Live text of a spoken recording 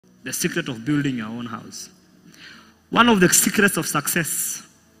The secret of building your own house. One of the secrets of success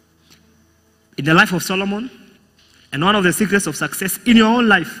in the life of Solomon, and one of the secrets of success in your own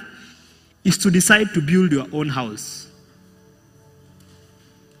life, is to decide to build your own house.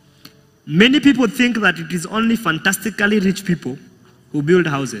 Many people think that it is only fantastically rich people who build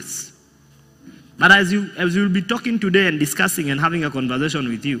houses. But as you'll be talking today and discussing and having a conversation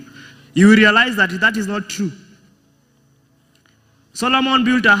with you, you will realize that that is not true. Solomon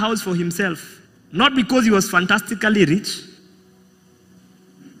built a house for himself, not because he was fantastically rich,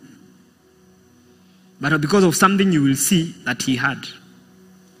 but because of something you will see that he had.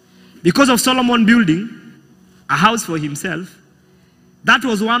 Because of Solomon building a house for himself, that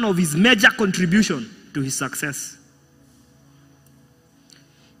was one of his major contributions to his success.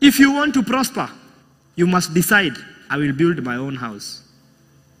 If you want to prosper, you must decide, I will build my own house.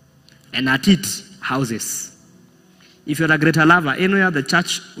 And at it, houses. If you're a greater lover, anywhere the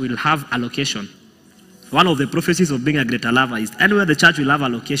church will have a location. One of the prophecies of being a greater lover is anywhere the church will have a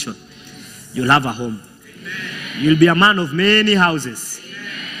location, you'll have a home. Amen. You'll be a man of many houses.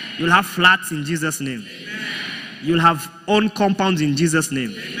 Amen. You'll have flats in Jesus' name. Amen. You'll have own compounds in Jesus'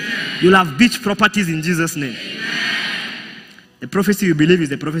 name. Amen. You'll have beach properties in Jesus' name. Amen. The prophecy you believe is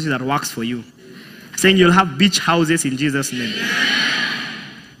the prophecy that works for you. Saying you'll have beach houses in Jesus' name. Amen.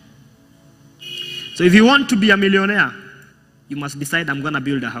 So if you want to be a millionaire, you must decide, I'm going to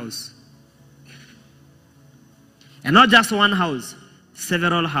build a house. And not just one house,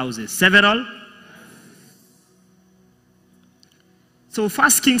 several houses. Several. So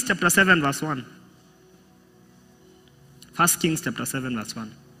 1 Kings chapter 7 verse 1. 1 Kings chapter 7 verse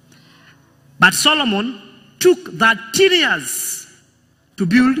 1. But Solomon took 13 years to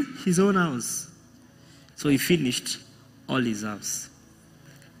build his own house. So he finished all his house.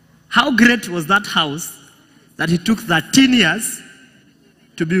 How great was that house that he took 13 years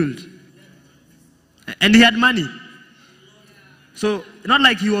to build? And he had money. So not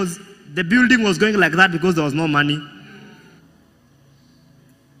like the building was going like that because there was no money.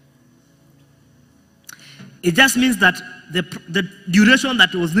 It just means that the duration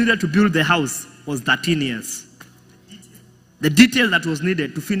that was needed to build the house was 13 years. The detail that was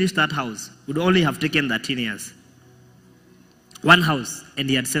needed to finish that house would only have taken 13 years. One house, and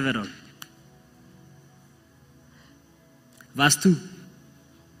he had several. Verse 2.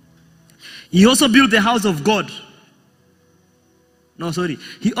 He also built the house of God.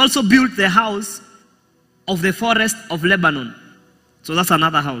 He also built the house of the forest of Lebanon. So that's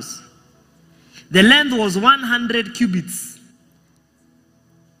another house. The length was 100 cubits.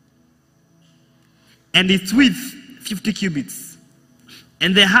 And its width, 50 cubits.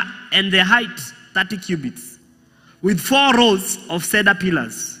 And the height, 30 cubits. With 4 rows of cedar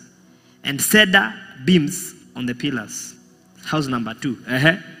pillars. And cedar beams on the pillars. House number 2.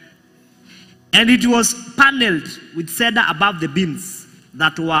 And it was paneled with cedar above the beams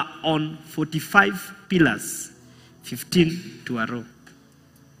that were on 45 pillars, 15 to a row.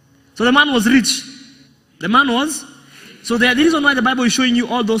 So the man was rich. The man was. So the reason why the Bible is showing you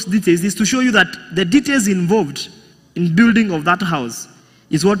all those details is to show you that the details involved in building of that house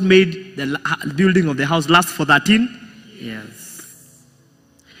is what made the building of the house last for 13 years.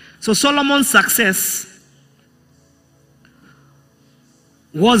 So Solomon's success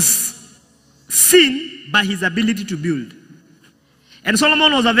was seen by his ability to build. And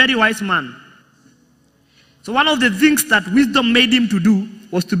Solomon was a very wise man. So one of the things that wisdom made him to do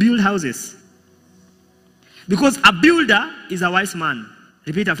was to build houses. Because a builder is a wise man.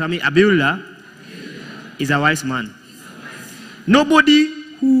 Repeat after me. A builder is a wise man.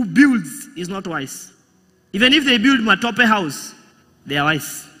 Nobody who builds is not wise. Even if they build Matope house, they are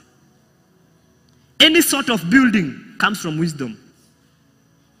wise. Any sort of building comes from wisdom.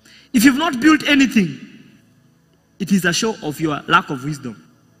 If you've not built anything, it is a show of your lack of wisdom.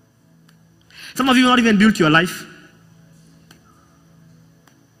 Some of you have not even built your life.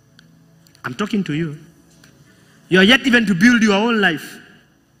 I'm talking to you. You are yet even to build your own life.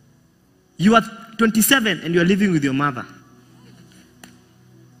 You are 27 and you are living with your mother.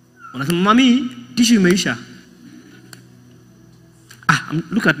 Unasema, Mami, tissue imeisha.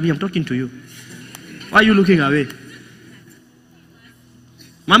 Look at me, I'm talking to you. Why are you looking away?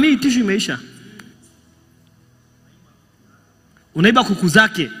 Mami, tissue imeisha. Unaiba kuku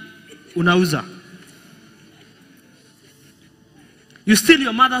zake, unauza. You steal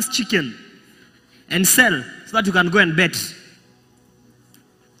your mother's chicken and sell so that you can go and bet.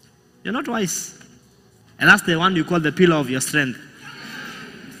 You're not wise. And that's the one you call the pillar of your strength.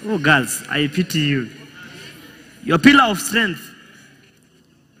 Oh, girls, I pity you. Your pillar of strength.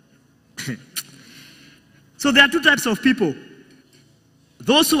 So there are two types of people.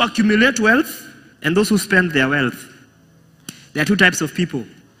 those who accumulate wealth and those who spend their wealth. There are two types of people.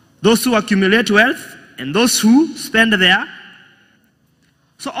 Those who accumulate wealth and those who spend their.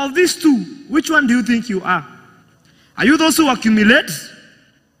 So of these two, which one do you think you are? Are you those who accumulate?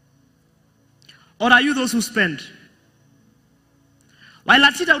 Or are you those who spend? While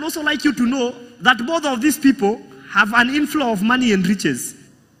at it, I would also like you to know that both of these people have an inflow of money and riches.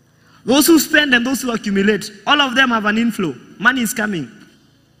 Those who spend and those who accumulate, all of them have an inflow. Money is coming.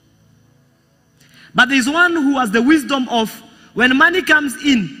 But there is one who has the wisdom of when money comes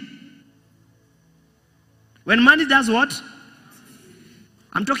in. When money does what?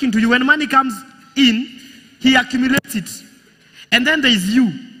 I'm talking to you. When money comes in, he accumulates it. And then there is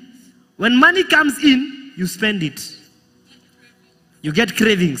you. When money comes in, you spend it. You get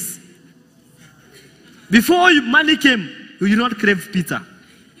cravings. Before money came, you did not crave pizza.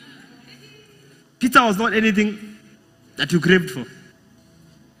 Pizza was not anything that you craved for.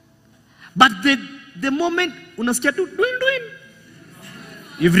 But the moment unasikia tu doing,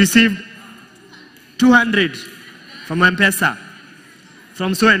 you've received 200 from M-Pesa,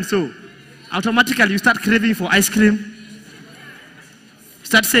 from so and so. Automatically you start craving for ice cream. You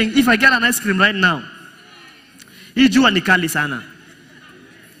start saying, if I get an ice cream right now, hii jua ni kali sana.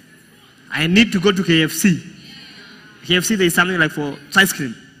 I need to go to KFC. KFC, there is something like for ice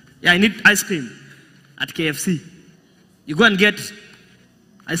cream. Yeah, I need ice cream at KFC. You go and get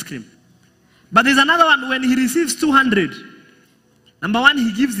ice cream. But there's another one when he receives 200. Number one,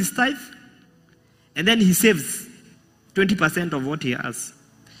 he gives his tithe, and then he saves 20% of what he has.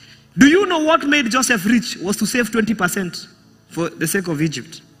 Do you know what made Joseph rich was to save 20% for the sake of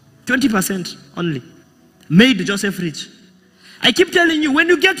Egypt? 20% only made Joseph rich. I keep telling you, when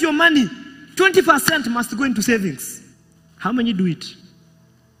you get your money, 20% must go into savings. How many do it?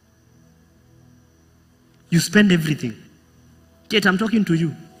 You spend everything. Kate, I'm talking to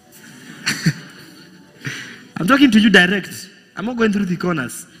you. I'm talking to you direct. I'm not going through the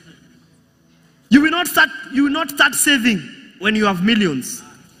corners. You will not start saving when you have millions.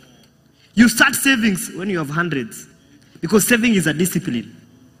 You start savings when you have hundreds. Because saving is a discipline.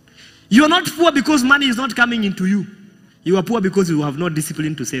 You are not poor because money is not coming into you. You are poor because you have no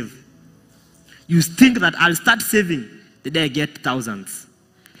discipline to save. You think that I'll start saving the day I get thousands.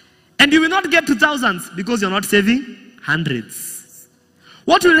 And you will not get to thousands because you're not saving hundreds.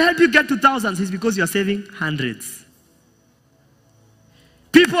 What will help you get to thousands is because you're saving hundreds.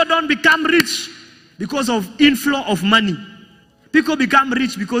 People don't become rich because of inflow of money. People become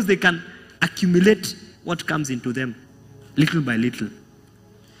rich because they can accumulate what comes into them, little by little.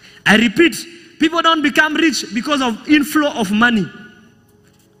 I repeat, people don't become rich because of inflow of money.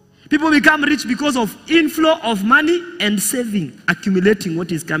 People become rich because of inflow of money and saving, accumulating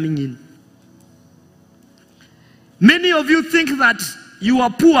what is coming in. Many of you think that you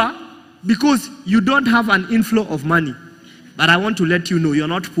are poor because you don't have an inflow of money. But I want to let you know, you're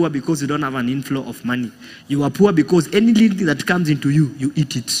not poor because you don't have an inflow of money. You are poor because anything that comes into you, you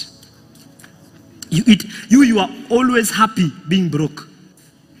eat it. You are always happy being broke.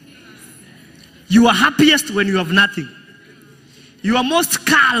 You are happiest when you have nothing. You are most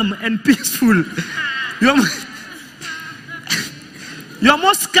calm and peaceful. You are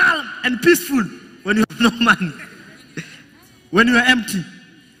most calm and peaceful when you have no money. When you are empty,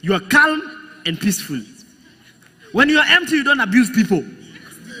 you are calm and peaceful. When you are empty, you don't abuse people.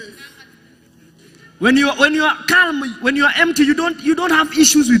 When you are calm, when you are empty, you don't have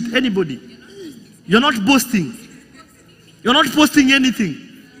issues with anybody. You're not boasting. You're not posting anything.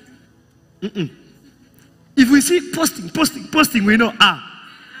 If we see posting, we know,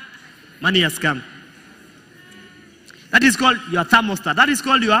 money has come. That is called your thermostat. That is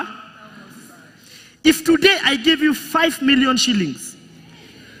called your. If today I give you 5 million shillings,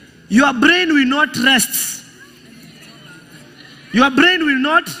 your brain will not rest. Your brain will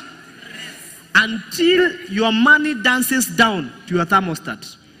not until your money dances down to your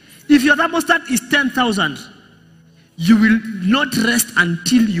thermostat. If your thermostat is 10,000, you will not rest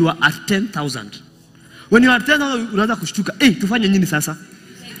until you are at 10,000. When you are 10,000, unaanza kushtuka. Hey, tufanye nini sasa?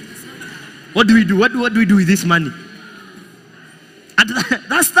 What do we do? What do we do with this money? And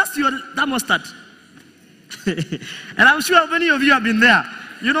that's your thermostat. And I'm sure many of you have been there.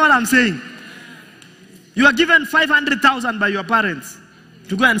 You know what I'm saying? You are given 500,000 by your parents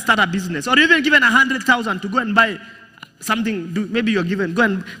to go and start a business, or even given 100,000 to go and buy something. Maybe you're given go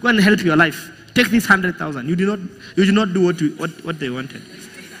and help your life. Take this 100,000. You did not do what they wanted.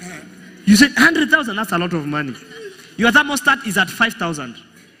 You said 100,000. That's a lot of money. Your thermostat is at 5,000.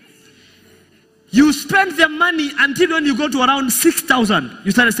 You spend the money until when you go to around 6,000,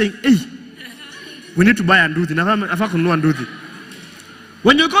 you started saying, "Hey, we need to buy and do this."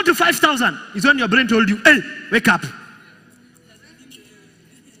 When you go to 5,000, it's when your brain told you, hey, wake up.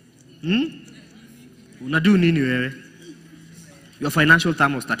 Unadu nini wewe? Your financial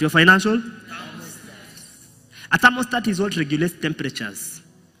thermostat. Your financial? A thermostat is what regulates temperatures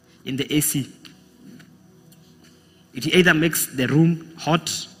in the AC. It either makes the room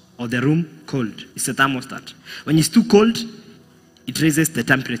hot or the room cold. It's a thermostat. When it's too cold, it raises the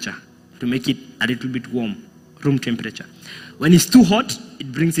temperature to make it a little bit warm, room temperature. When it's too hot,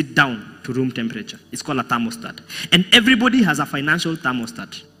 it brings it down to room temperature. It's called a thermostat. And everybody has a financial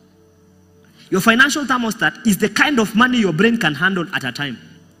thermostat. Your financial thermostat is the kind of money your brain can handle at a time.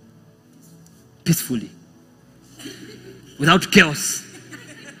 Peacefully. Without chaos.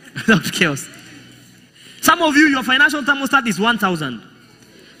 Without chaos. Some of you, your financial thermostat is 1,000.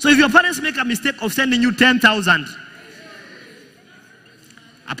 So if your parents make a mistake of sending you 10,000,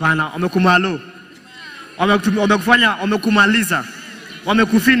 apana, wamekumalo. Wamekumaliza.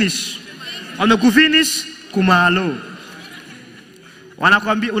 Wamekufinish. Wamekufinish kumalo.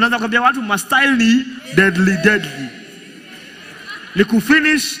 Unaanza kuambia watu mastyle ni deadly. Ni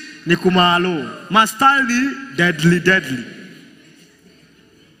kufinish ni kumalo. Mastyle ni deadly.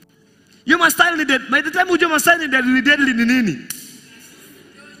 You must style ni dead. By the time you must style ni deadly ni nini?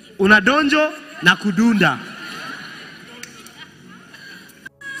 Unadonjo na kudunda.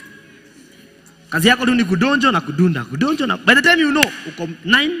 Kazi yako tu ni kudonjo na kudunda. Kudonjo na, by the time you know, uko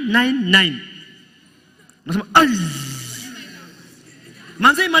 999. Unasema, ay.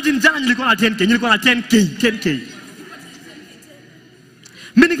 Manze imagine jana nilikuwa na 10k, nilikuwa na 10k.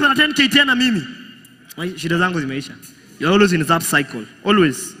 Mimi niko na 10k tena mimi. Shida zangu zimeisha. You're always in that cycle.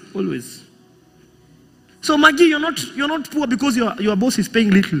 Always. So Maggie, you're not poor because your boss is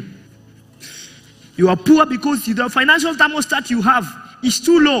paying little. You are poor because the financial thermostat you have is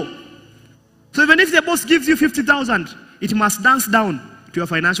too low. So even if the boss gives you 50,000, it must dance down to your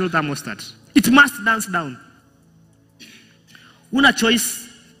financial thermostat. It must dance down. Una choice.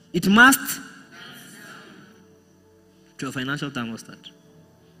 It must dance down to your financial thermostat.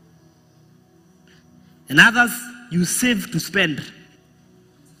 And others, you save to spend,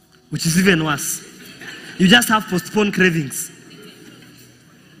 which is even worse. You just have postponed cravings.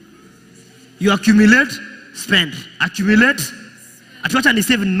 You accumulate, spend. Accumulate. Wacha ni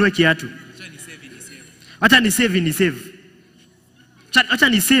save ninunue kiatu. Wacha ni save. Wacha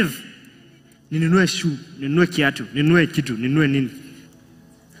ni save. Ninunue shoe, ninunue kiatu, ninunue kitu, ninunue nini.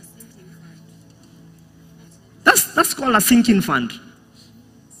 That's called a sinking fund.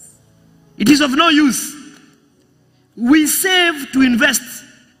 It is of no use. We save to invest,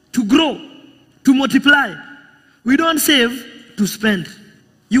 to grow, to multiply. We don't save to spend.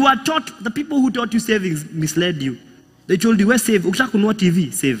 You are taught, the people who taught you savings misled you. They told you, save. Ukitaka kununua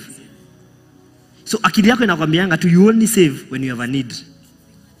TV, save. So akili yako inakwambianga tu, you only save when you have a need.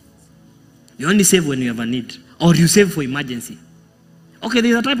 You only save when you have a need. Or you save for emergency. Okay,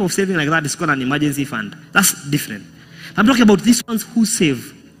 there's a type of saving like that. It's called an emergency fund. That's different. I'm talking about these ones who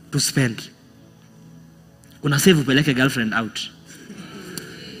save to spend. Una save upeleke girlfriend out.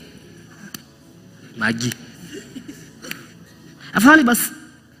 Maggie. Afadhali bas,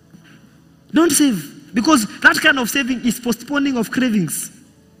 don't save. Because that kind of saving is postponing of cravings.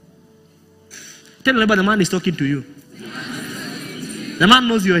 Tell me about the man is talking to you. The man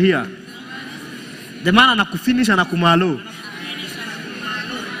knows you're here. The man anakufinish anakumalo.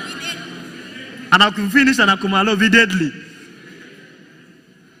 Anakufinish anakumalo deadly.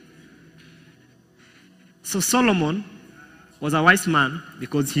 So Solomon was a wise man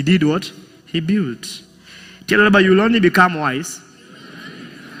because he did what? He built. Tell everybody, you'll only become wise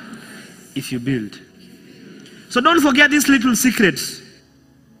if you build. So don't forget this little secret.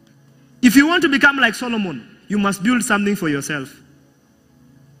 If you want to become like Solomon, you must build something for yourself.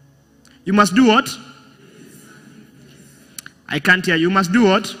 You must do what? I can't hear. You must do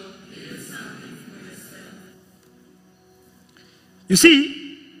what? You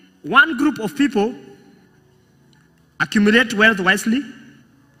see, one group of people accumulate wealth wisely,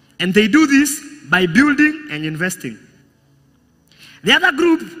 and they do this by building and investing. The other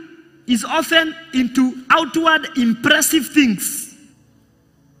group is often into outward impressive things.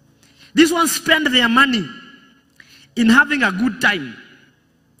 These ones spend their money in having a good time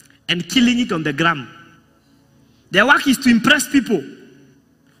and killing it on the gram. Their work is to impress people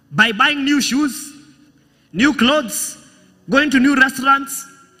by buying new shoes, new clothes, going to new restaurants,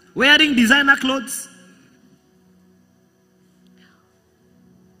 wearing designer clothes.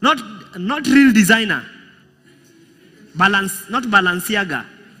 Not real designer. Not Balenciaga.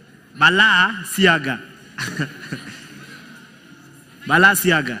 Balenciaga.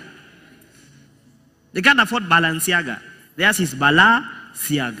 Balenciaga. They can't afford Balenciaga. Theirs is Bala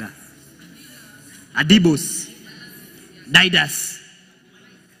Siaga, Adibos, Didas,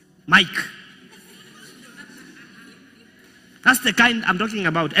 Mike. That's the kind I'm talking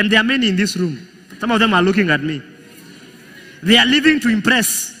about. And there are many in this room. Some of them are looking at me. They are living to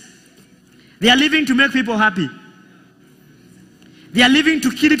impress. They are living to make people happy. They are living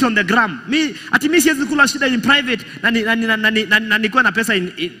to kill it on the gram. Me, ati mi siwezi kula shida in private. Na nikuwa na pesa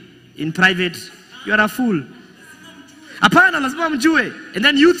in private. You are a fool. Hapana, lazima mjue. And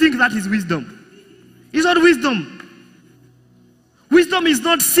then you think that is wisdom. It's not wisdom. Wisdom is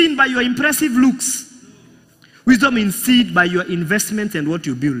not seen by your impressive looks. Wisdom is seen by your investment and what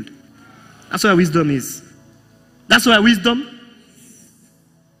you build. That's where wisdom is. That's where wisdom.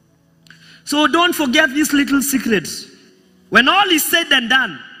 So don't forget this little secret. When all is said and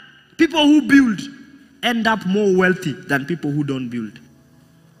done, people who build end up more wealthy than people who don't build.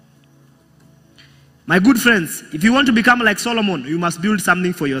 My good friends, if you want to become like Solomon, you must build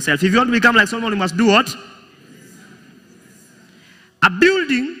something for yourself. If you want to become like Solomon, you must do what? A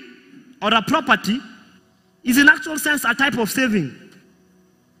building or a property is in actual sense a type of saving.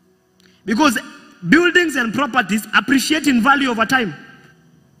 Because buildings and properties appreciate in value over time.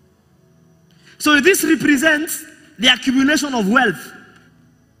 So this represents the accumulation of wealth.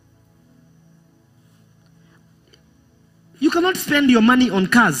 You cannot spend your money on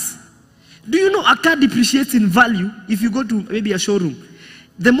cars. Do you know a car depreciates in value if you go to maybe a showroom?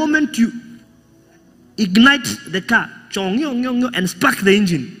 The moment you ignite the car and spark the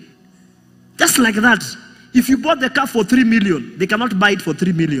engine, just like that, if you bought the car for 3 million, they cannot buy it for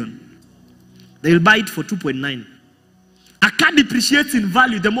 3 million. They will buy it for 2.9. A car depreciates in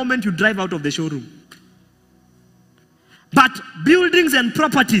value the moment you drive out of the showroom. But buildings and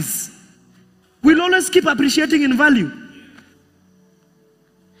properties will always keep appreciating in value.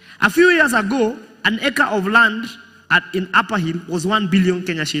 A few years ago, an acre of land in Upper Hill was 1 billion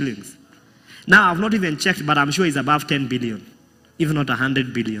Kenya shillings. Now, I've not even checked, but I'm sure it's above 10 billion, if not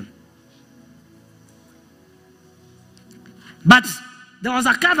 100 billion. But there was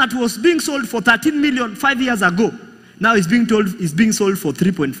a car that was being sold for 13 million 5 years ago. Now it's being sold for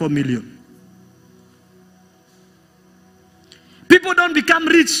 3.4 million. People don't become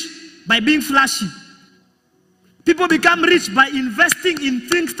rich by being flashy. People become rich by investing in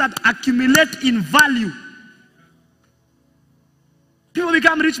things that accumulate in value. People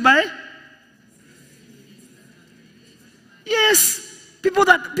become rich by? Yes. People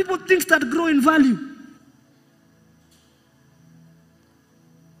things that grow in value.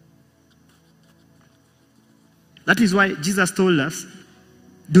 That is why Jesus told us,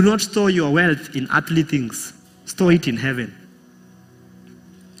 do not store your wealth in earthly things. Store it in heaven.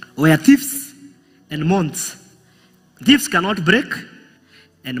 Where thieves and moths. Thieves cannot break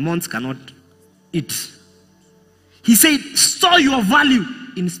and moths cannot eat. He said, store your value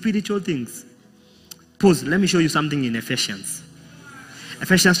in spiritual things. Pause. Let me show you something in Ephesians.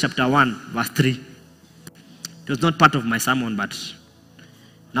 Ephesians chapter 1, verse 3. It was not part of my sermon, but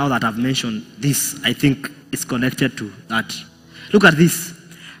now that I've mentioned this, I think it's connected to that. Look at this.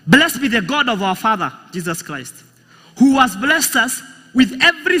 Blessed be the God of our Father, Jesus Christ, who has blessed us with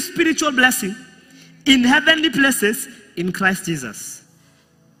every spiritual blessing in heavenly places in Christ Jesus.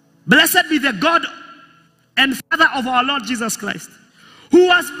 Blessed be the God and Father of our Lord Jesus Christ, who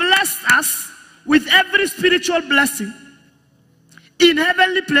has blessed us with every spiritual blessing in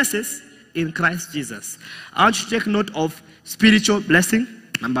heavenly places in Christ Jesus. I want you to take note of spiritual blessing,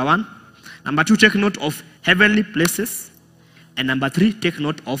 number 1. Number 2, take note of heavenly places. And number 3, take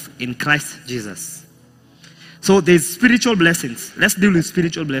note of in Christ Jesus. So there's spiritual blessings. Let's deal with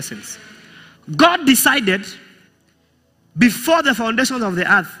spiritual blessings. God decided before the foundations of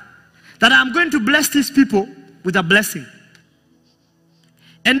the earth that I'm going to bless these people with a blessing.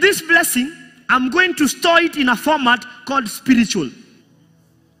 And this blessing, I'm going to store it in a format called spiritual.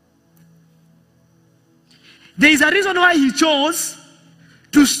 There is a reason why he chose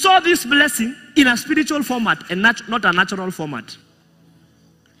to store this blessing in a spiritual format and not a natural format.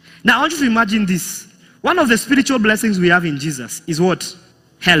 Now I want you to imagine this. One of the spiritual blessings we have in Jesus is what?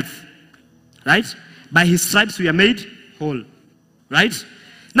 Health. Right? By his stripes we are made whole. Right?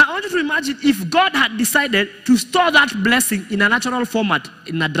 Now I want you to imagine if God had decided to store that blessing in a natural format,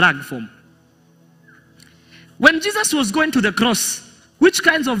 in a drug form. When Jesus was going to the cross, which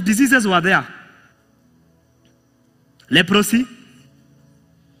kinds of diseases were there? Leprosy.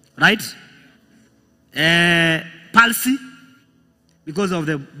 Right? Palsy. Because of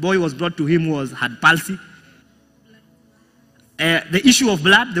the boy was brought to him who had palsy. The issue of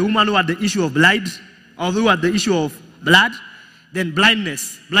blood, the woman who had the issue of blood, or who had the issue of blood. Then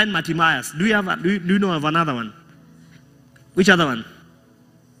blindness, blind Bartimaeus. Do you know of another one? Which other one?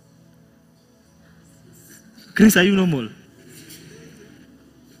 Chris, are you normal?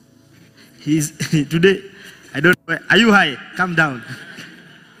 Today, I don't know. Are you high? Come down.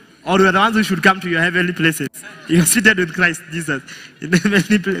 Or you are the ones who should come to your heavenly places. You are seated with Christ Jesus in the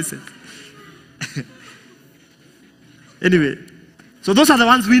heavenly places. Anyway, so those are the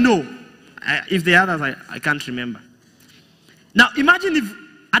ones we know. If the others, I can't remember. Now, imagine if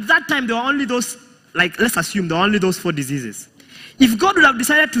at that time there were only those, like let's assume there were only those 4 diseases. If God would have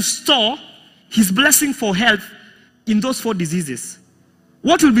decided to store his blessing for health in those 4 diseases,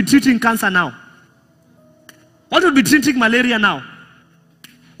 what will be treating cancer now? What will be treating malaria now?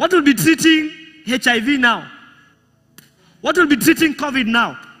 What will be treating HIV now? What will be treating COVID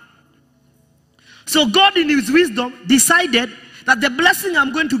now? So God in his wisdom decided that the blessing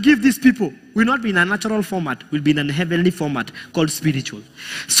I'm going to give these people will not be in a natural format, will be in a heavenly format called spiritual.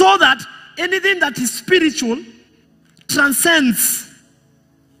 So that anything that is spiritual transcends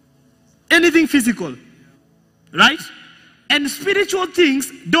anything physical. Right? And spiritual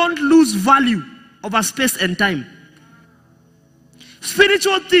things don't lose value over space and time.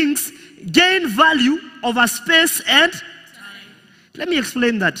 Spiritual things gain value over space and time. Let me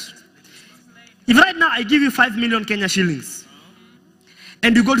explain that. If right now I give you 5 million Kenya shillings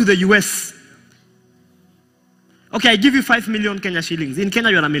and you go to the US, okay, I give you 5 million Kenya shillings. In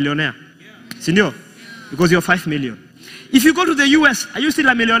Kenya, you're a millionaire. Senor, because you're 5 million. If you go to the US, are you still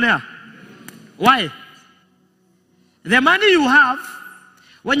a millionaire? Why? The money you have,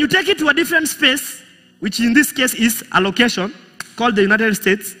 when you take it to a different space, which in this case is a location called the United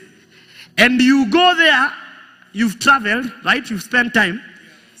States, and you go there, you've traveled, right? You've spent time,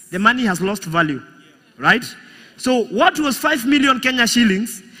 the money has lost value, right? So what was 5 million Kenya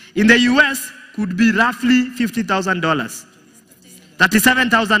shillings in the US could be roughly $50,000,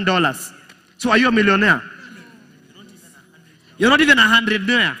 $37,000. So are you a millionaire? You're not even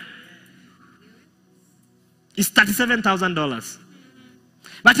 100 It's $37,000.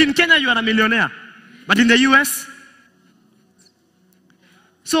 But in Kenya, you are a millionaire. But in the US,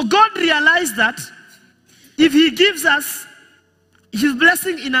 so God realized that if he gives us his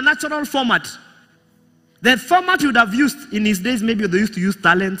blessing in a natural format, the format he would have used in his days, maybe they used to use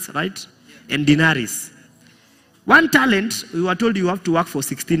talents, right? And denaries. 1 talent, we were told you have to work for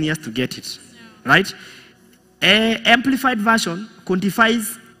 16 years to get it, right? Amplified version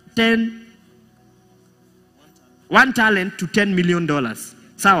quantifies 1 talent to $10 million.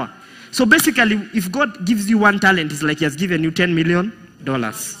 Sawa. So basically, if God gives you 1 talent, it's like he has given you $10 million.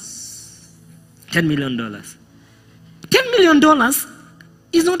 $10 million. $10 million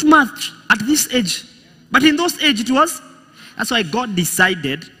is not much at this age. But in those age, it was. That's why God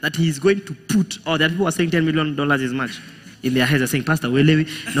decided that he is going to put, or that people are saying $10 million is much. In their heads, they're saying, Pastor,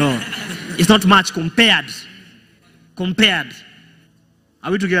 no, it's not much compared. Compared.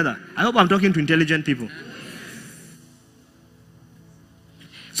 Are we together? I hope I'm talking to intelligent people.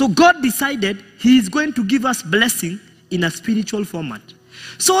 So God decided he is going to give us blessing in a spiritual format.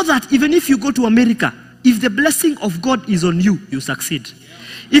 So that even if you go to America, if the blessing of God is on you, you succeed.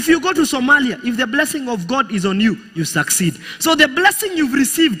 If you go to Somalia, if the blessing of God is on you, you succeed. So the blessing you've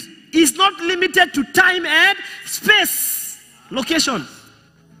received is not limited to time and space, location.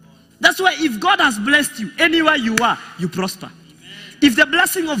 That's why if God has blessed you, anywhere you are, you prosper. If the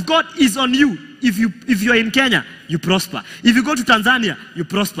blessing of God is on you, if you're in Kenya, you prosper. If you go to Tanzania, you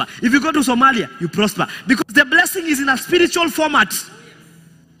prosper. If you go to Somalia, you prosper. Because the blessing is in a spiritual format.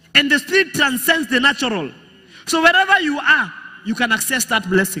 And the spirit transcends the natural. So wherever you are, you can access that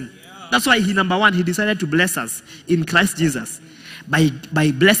blessing. That's why number 1, he decided to bless us in Christ Jesus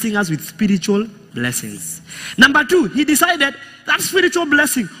by blessing us with spiritual blessings. Number 2, he decided that spiritual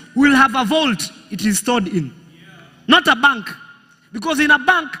blessing will have a vault it is stored in. Not a bank. Because in a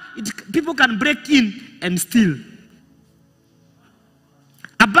bank, people can break in and steal.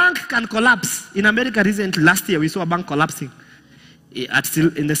 A bank can collapse. In America recently, last year, we saw a bank collapsing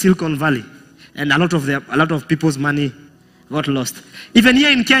in the Silicon Valley. And a lot of people's money got lost. Even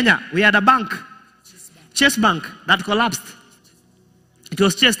here in Kenya, we had a bank, Chase Bank, that collapsed. It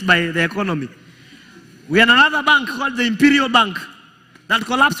was chased by the economy. We had another bank called the Imperial Bank that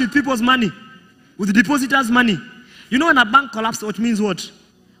collapsed with people's money, with depositors' money. You know when a bank collapses, it means what?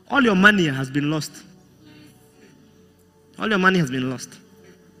 All your money has been lost. All your money has been lost.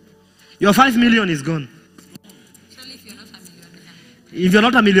 Your 5 million is gone. If you're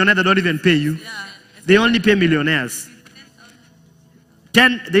not a millionaire, they don't even pay you. They only pay millionaires.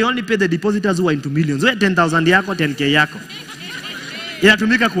 They only pay the depositors who are into millions. Where 10,000 yako, 10K yako.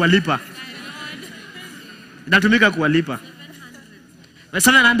 Inatumika kuwalipa. Inatumika kuwalipa.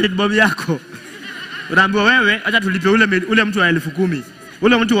 700 bob yako. Unaambiwa wewe, acha tulipe ule mtu wa 10,000.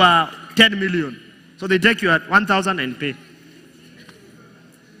 Ule mtu wa 10 million. So they take you at 1,000 and pay.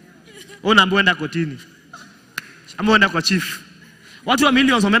 Unaambiwa kotini. Amwenda kwa chief. Watu wa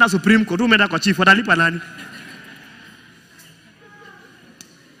millions wameenda Supreme Court, umeenda kwa chief, watalipa nani?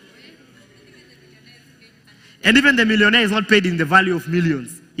 And even the millionaire is not paid in the value of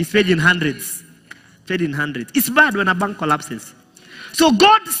millions. He's paid in hundreds. Paid in hundreds. It's bad when a bank collapses. So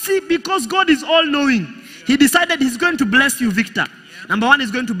God, because God is all-knowing, He decided He's going to bless you, Victor. Number one, He's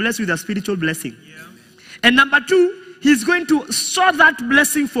going to bless you with a spiritual blessing. And number two, He's going to store that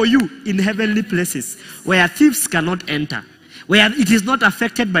blessing for you in heavenly places where thieves cannot enter, where it is not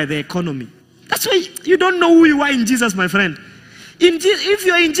affected by the economy. That's why you don't know who you are in Jesus, my friend. If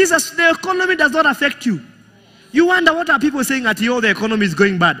you're in Jesus, the economy does not affect you. You wonder what are people saying at you, the economy is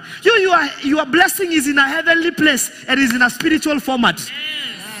going bad. Your blessing is in a heavenly place and is in a spiritual format. Yes.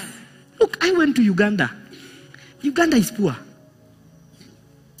 Look, I went to Uganda. Uganda is poor.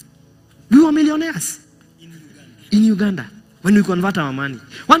 We were millionaires. In Uganda, when we convert our money.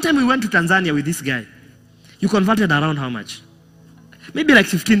 One time we went to Tanzania with this guy. You converted around how much? Maybe like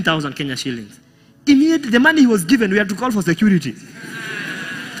 15,000 Kenya shillings. Immediately, the money he was given, we had to call for security.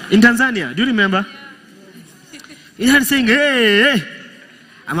 In Tanzania, do you remember? He had saying, hey,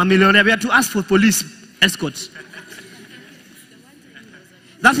 I'm a millionaire. We had to ask for police escorts.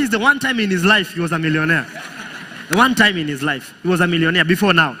 That is the one time in his life he was a millionaire. The one time in his life, he was a millionaire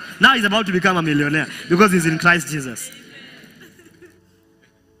before now. Now he's about to become a millionaire because he's in Christ Jesus.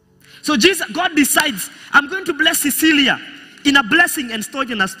 So God decides, I'm going to bless Cecilia in a blessing and store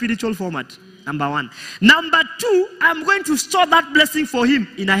it in a spiritual format. Number one. Number two, I'm going to store that blessing for him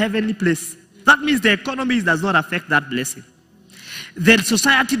in a heavenly place. That means the economy does not affect that blessing. The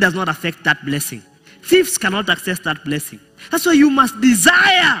society does not affect that blessing. Thieves cannot access that blessing. That's why you must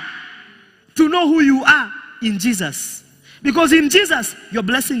desire to know who you are in Jesus. Because in Jesus, your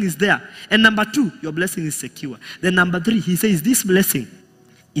blessing is there. And number two, your blessing is secure. Then number three, he says this blessing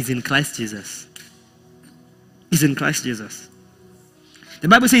is in Christ Jesus. Is in Christ Jesus. The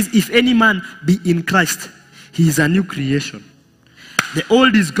Bible says, if any man be in Christ, he is a new creation. The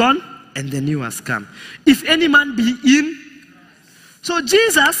old is gone and the new has come. If any man be in. So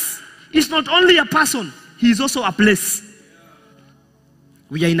Jesus is not only a person, he is also a place.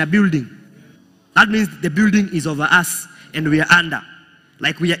 We are in a building. That means the building is over us and we are under.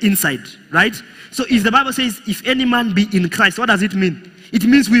 Like we are inside, right? So if the Bible says, if any man be in Christ, what does it mean? It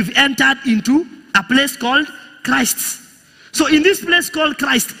means we've entered into a place called Christ. So in this place called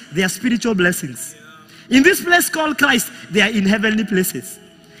Christ, there are spiritual blessings. In this place called Christ, they are in heavenly places.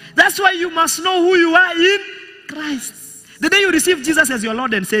 That's why you must know who you are in Christ. The day you receive Jesus as your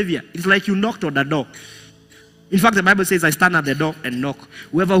Lord and Savior, it's like you knocked on the door. In fact, the Bible says, I stand at the door and knock.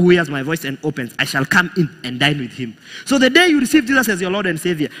 Whoever who hears my voice and opens, I shall come in and dine with him. So the day you receive Jesus as your Lord and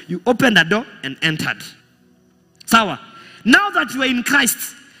Savior, you opened the door and entered. Sawa. Now that you are in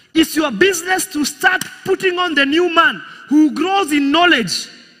Christ, it's your business to start putting on the new man who grows in knowledge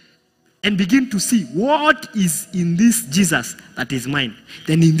and begin to see what is in this Jesus that is mine.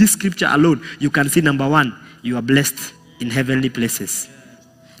 Then in this scripture alone, you can see number one, you are blessed in heavenly places.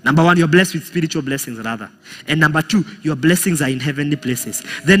 Number one, you're blessed with spiritual blessings rather. And number two, your blessings are in heavenly places.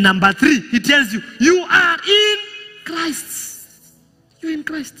 Then number three, he tells you, you are in Christ. You're in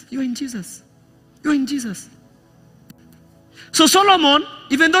Christ. You're in Jesus. You're in Jesus. So Solomon,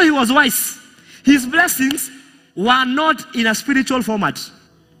 even though he was wise, his blessings were not in a spiritual format.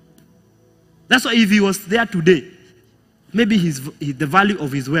 That's why if he was there today, maybe the value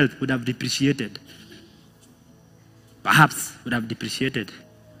of his wealth would have depreciated. Perhaps would have depreciated.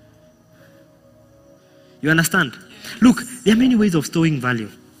 You understand? Look, there are many ways of storing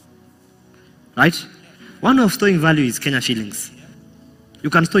value. Right? One way of storing value is Kenya shillings. You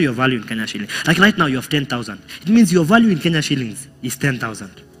can store your value in Kenya shillings. Like right now you have 10,000. It means your value in Kenya shillings is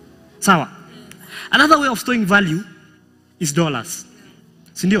 10,000. Sawa. Another way of storing value is dollars.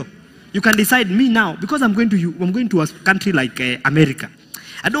 Sindio? You can decide, me now, because I'm going to a country like America.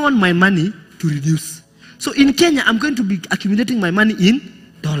 I don't want my money to reduce. So in Kenya, I'm going to be accumulating my money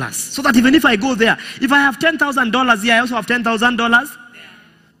in dollars. So that even if I go there, if I have $10,000 here, I also have $10,000.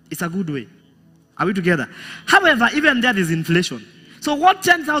 It's a good way. Are we together? However, even there is inflation. So what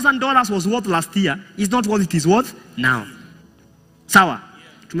 $10,000 was worth last year is not what it is worth now. Sawa.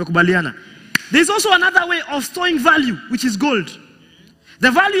 Tumekubaliana. There's also another way of storing value, which is gold.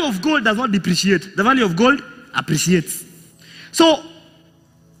 The value of gold does not depreciate. The value of gold appreciates. So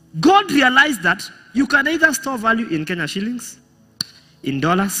God realized that you can either store value in Kenya shillings, in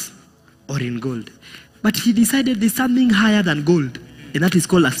dollars, or in gold. But he decided there's something higher than gold, and that is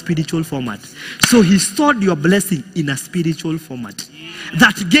called a spiritual format. So he stored your blessing in a spiritual format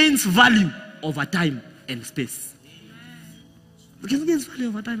that gains value over time and space. Ukizungumzia value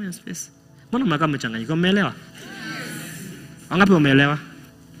over time and space. Mbona mnakaa mmechanganyika? Umeelewa? Wangapi umeelewa?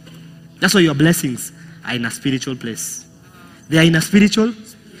 That's why your blessings are in a spiritual place. They are in a spiritual,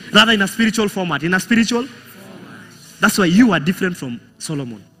 rather in a spiritual format. In a spiritual format. That's why you are different from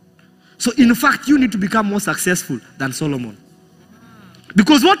Solomon. So in fact, you need to become more successful than Solomon.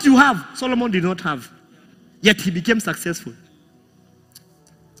 Because what you have, Solomon did not have. Yet he became successful.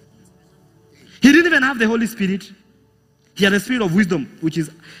 He didn't even have the Holy Spirit. He had the spirit of wisdom, which is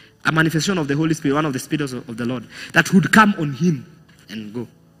a manifestation of the Holy Spirit, one of the spirits of the Lord, that would come on him and go.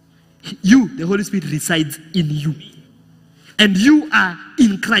 You, the Holy Spirit, resides in you. And you are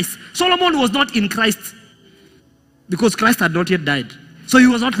in Christ. Solomon was not in Christ because Christ had not yet died. So he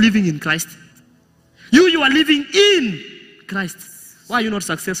was not living in Christ. You are living in Christ. Why are you not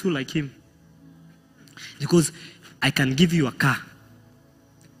successful like him? Because I can give you a car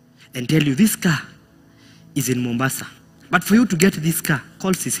and tell you this car is in Mombasa. But for you to get this car,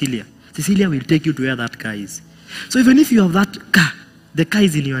 call Cecilia. Cecilia will take you to where that car is. So even if you have that car, the car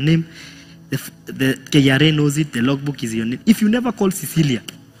is in your name, the KRA knows it, the logbook is in your name. If you never call Cecilia,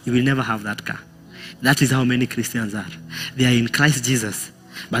 you will never have that car. That is how many Christians are. They are in Christ Jesus,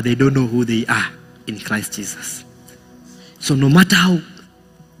 but they don't know who they are in Christ Jesus. So no matter how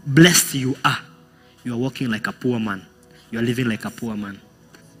blessed you are walking like a poor man. You are living like a poor man.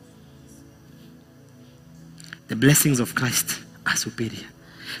 The blessings of Christ are superior.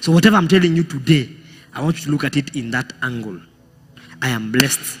 So whatever I'm telling you today, I want you to look at it in that angle. I am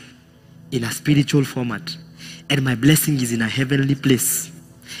blessed in a spiritual format. And my blessing is in a heavenly place.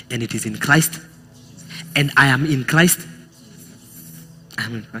 And it is in Christ. And I am in Christ. I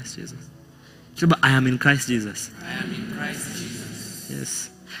am in Christ Jesus. I am in Christ Jesus. I am in Christ Jesus. Yes.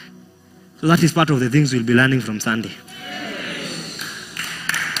 So that is part of the things we'll be learning from Sunday.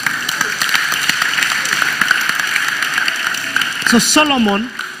 So Solomon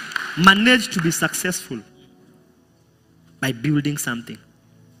managed to be successful by building something.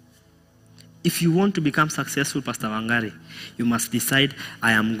 If you want to become successful, Pastor Wangari, you must decide,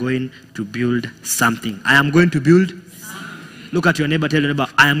 I am going to build something. I am going to build something. Look at your neighbor, tell your neighbor,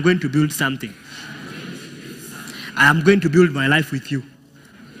 I am going to build something. I am going to build my life with you.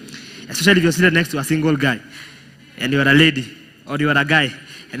 Especially if you're sitting next to a single guy and you're a lady or you're a guy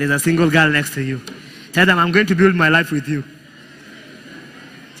and there's a single girl next to you. Tell them, I'm going to build my life with you.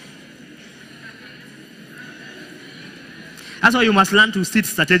 That's why you must learn to sit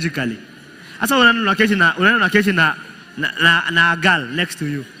strategically. That's why unaenda unaketi na a girl next to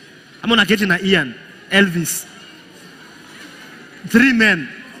you. Ama unaketi na Ian, Elvis. 3 men.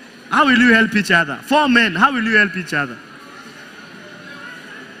 How will you help each other? 4 men. How will you help each other?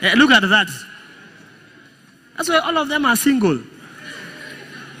 Look at that. That's why all of them are single.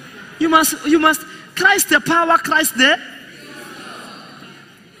 You must Christ the power, Christ the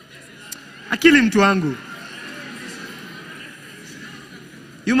akili mtu wangu.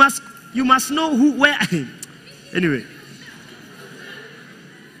 You must know who, where. Anyway.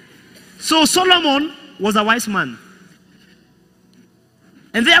 So Solomon was a wise man.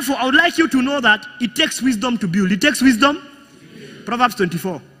 And therefore, I would like you to know that it takes wisdom to build. It takes wisdom. Proverbs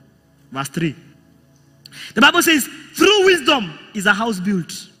 24, verse 3. The Bible says, through wisdom is a house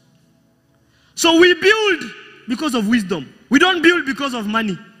built. So we build because of wisdom. We don't build because of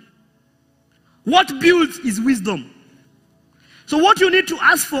money. What builds is wisdom. So what you need to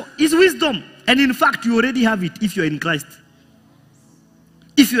ask for is wisdom. And in fact, you already have it if you're in Christ.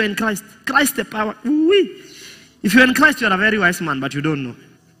 If you're in Christ. Christ the power. Ooh-wee. If you're in Christ, you're a very wise man, but you don't know.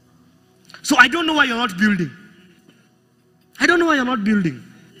 So I don't know why you're not building. I don't know why you're not building.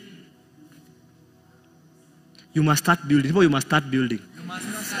 You must start building. You must start building.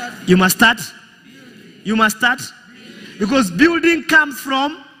 You must start. You must start. Because building comes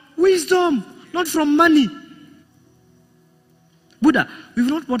from wisdom, not from money. Buddha, we've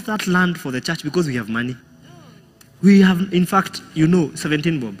not bought that land for the church because we have money. We have, in fact,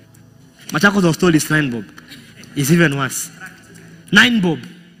 17 bob. Machakos was told it's 9 bob. It's even worse. 9 bob.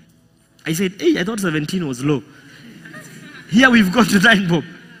 I said, hey, I thought 17 was low. Here we've got to 9 bob.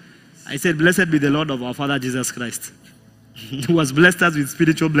 I said, blessed be the Lord of our Father Jesus Christ, who has blessed us with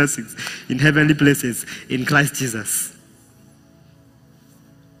spiritual blessings in heavenly places in Christ Jesus.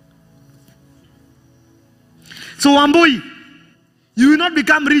 So Wambui, you will not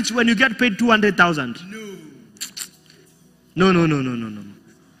become rich when you get paid 200,000. No.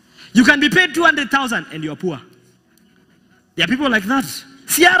 You can be paid 200,000 and you're poor. There are people like that.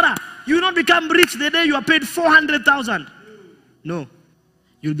 Sierra, you will not become rich the day you are paid 400,000. No.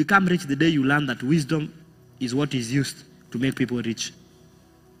 You'll become rich the day you learn that wisdom is what is used to make people rich.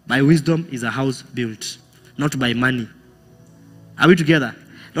 By wisdom is a house built, not by money. Are we together?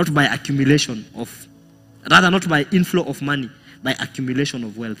 Not by accumulation of, rather not by inflow of money, by accumulation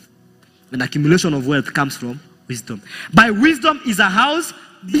of wealth. And accumulation of wealth comes from wisdom. By wisdom is a house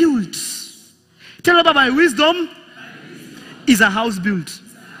built. Tell about by wisdom is a house built.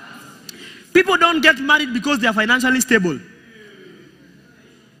 People don't get married because they are financially stable.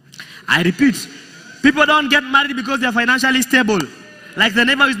 I repeat, people don't get married because they are financially stable. Like the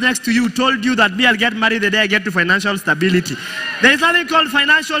neighbor who is next to you told you that me, I'll get married the day I get to financial stability. There is nothing called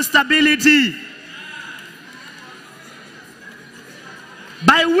financial stability.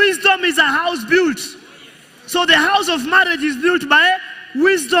 By wisdom is a house built. So the house of marriage is built by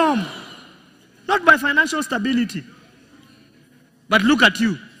wisdom, not by financial stability. But look at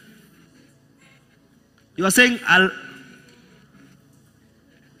you. You are saying,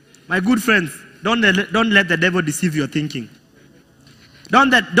 my good friends, don't let the devil deceive your thinking. Don't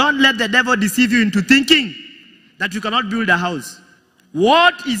let the devil deceive you into thinking that you cannot build a house.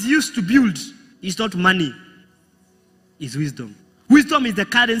 What is used to build is not money, it's wisdom. Wisdom is the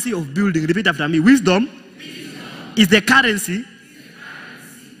currency of building. Repeat after me. Wisdom is the currency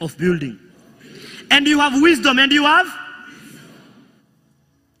of building. And you have wisdom and you have?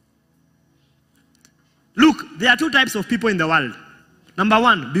 Look, there are two types of people in the world. Number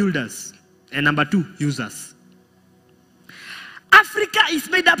one, builders. And number two, users. Africa is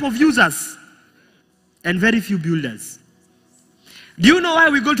made up of users and very few builders. Do you know why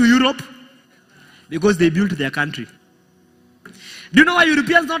we go to Europe? Because they built their country. Do you know why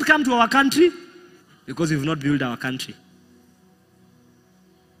Europeans don't come to our country? Because we've not built our country.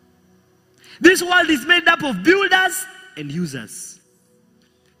 This world is made up of builders and users.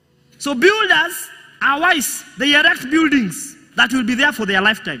 So builders are wise. They erect buildings that will be there for their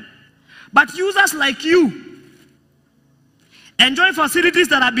lifetime. But users like you enjoy facilities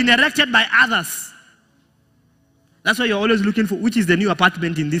that have been erected by others. That's why you're always looking for which is the new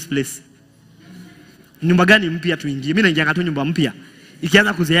apartment in this place. Nyumba gani mpya tuingie? Mimi naingia tu nyumba mpya.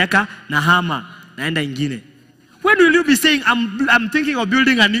 Ikianza kuzeeka na hama naenda ingine. When will you be saying I'm thinking of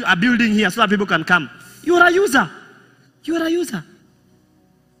building a building here so that people can come? You are a user. You are a user.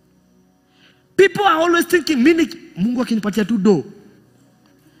 People are always thinking, Mungu akinipatia tu do.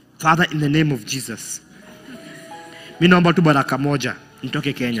 Father, in the name of Jesus. Mimi naomba tu baraka moja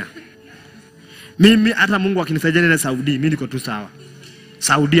nitoke Kenya. Mimi hata Mungu akinisaidia na Saudi, mimi niko tu sawa.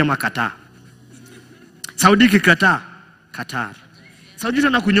 Saudi ama Qatar. Saudi kikataa, Qatar. Saudi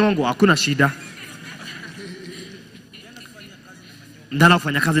tena kunyongo, hakuna shida. Ndana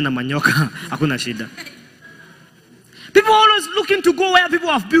kufanya kazi na manyoka, hakuna shida. People are always looking to go where people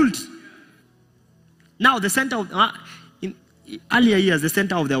have built. Now the center of in earlier years, the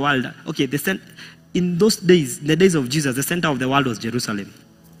center of the world. Okay, in those days, in the days of Jesus, the center of the world was Jerusalem,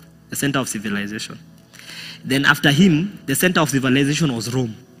 the center of civilization. Then after him, the center of civilization was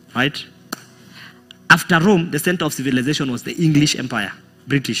Rome, right? After Rome, the center of civilization was the English Empire,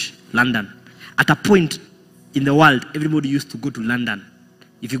 British, London. At a point in the world, everybody used to go to London.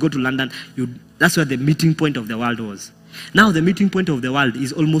 If you go to London, that's where the meeting point of the world was. Now the meeting point of the world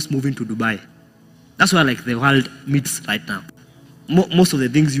is almost moving to Dubai. That's where like the world meets right now. Most of the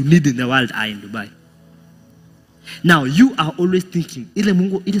things you need in the world are in Dubai. Now you are always thinking, ile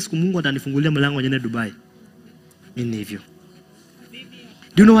siku Mungu atanifungulia mlango niende Dubai. Mimi hivyo.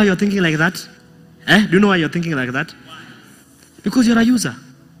 Do you know why you're thinking like that? Do you know why you're thinking like that? Because you're a user.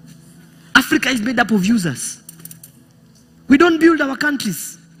 Africa is made up of users. We don't build our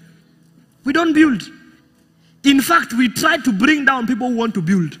countries. We don't build. In fact, we try to bring down people who want to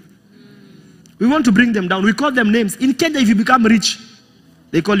build. We want to bring them down. We call them names. In Kenya, if you become rich,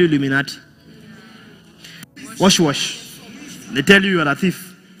 they call you Illuminati. Wash. They tell you are a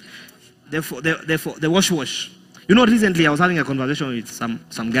thief. Therefore, wash. You know, recently I was having a conversation with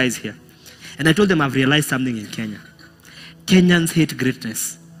some guys here. And I told them I've realized something in Kenya. Kenyans hate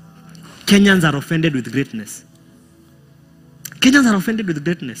greatness. Kenyans are offended with greatness. Kenyans are offended with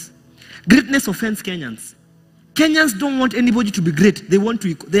greatness. Greatness offends Kenyans. Kenyans don't want anybody to be great.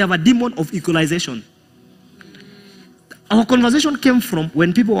 They have a demon of equalization. Our conversation came from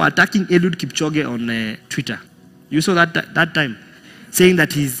when people were attacking Eliud Kipchoge on Twitter. You saw that time, saying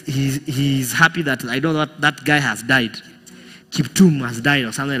that he's happy that I know that guy has died. Kiptum has died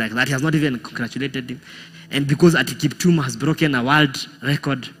or something like that. He has not even congratulated him. And because Kiptum has broken a world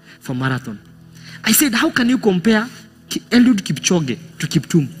record for marathon. I said, how can you compare Eliud Kipchoge to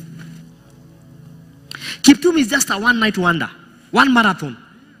Kiptum? Kiptum is just a one-night wonder. One marathon.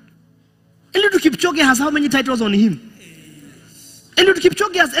 Eliud Kipchoge has how many titles on him? Eliud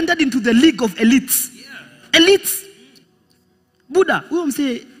Kipchoge has entered into the league of elites. Elites. Buddha, we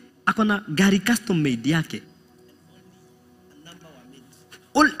say akona gari custom made yake.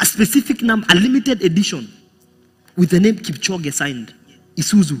 All a specific number, a limited edition with the name Kipchoge signed.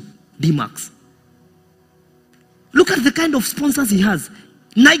 Isuzu D-Max. Look at the kind of sponsors he has.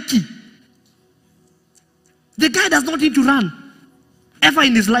 Nike. The guy does not need to run ever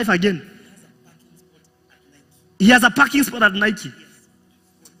in his life again. He has a parking spot at Nike.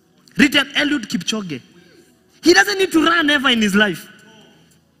 Written Eliud Kipchoge. He doesn't need to run ever in his life.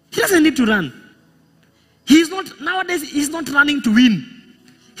 He doesn't need to run. Nowadays, he's not running to win.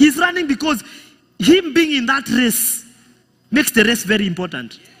 He's running because him being in that race makes the race very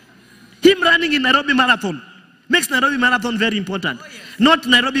important. Him running in Nairobi Marathon makes Nairobi Marathon very important. Not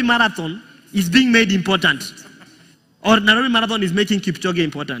Nairobi Marathon is being made important. Or Nairobi Marathon is making Kipchoge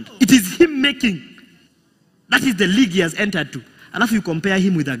important. It is him making. That is the league he has entered to. And if you compare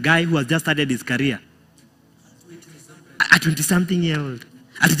him with a guy who has just started his career. A 20-something year old.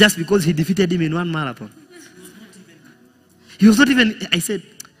 And just because he defeated him in one marathon. He was not even, I said,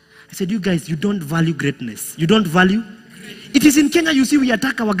 you guys, you don't value greatness. You don't value. It is in Kenya you see we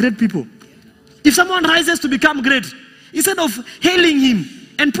attack our great people. If someone rises to become great, instead of hailing him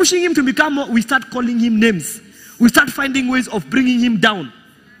and pushing him to become more, we start calling him names. We start finding ways of bringing him down.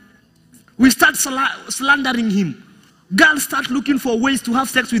 We start slandering him. Girls start looking for ways to have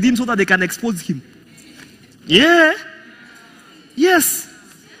sex with him so that they can expose him. Yeah. Yes.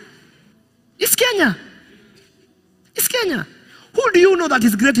 It's Kenya. It's Kenya. Who do you know that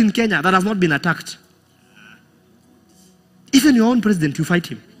is great in Kenya that has not been attacked? Even your own president, you fight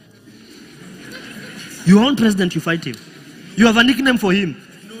him. Your own president, you fight him. You have a nickname for him.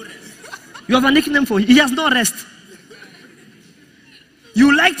 You have a nickname for him. He has no rest.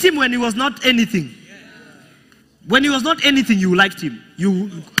 You liked him when he was not anything. When he was not anything, you liked him.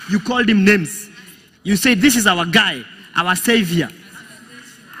 You called him names. You said, this is our guy, our savior,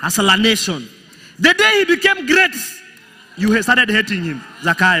 Asala Nation. The day he became great, you started hating him,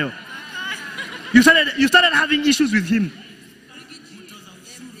 Zakayo. You started having issues with him.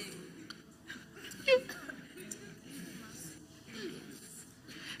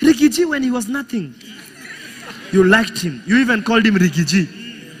 Rikiji when he was nothing. You liked him. You even called him Rikiji.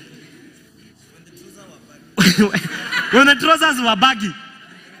 When the trousers were baggy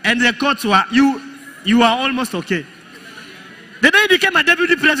and the coats were, you were almost okay. The day he became a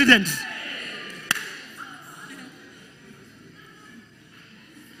deputy president.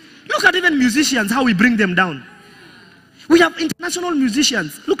 Look at even musicians, how we bring them down. We have international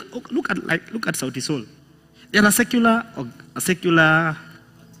musicians. Look at Sauti Sol. They are a secular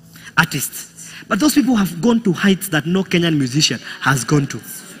artists. But those people have gone to heights that no Kenyan musician has gone to.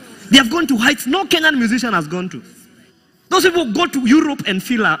 They have gone to heights no Kenyan musician has gone to. Those people go to Europe and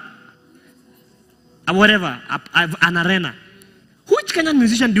fill an arena. Which Kenyan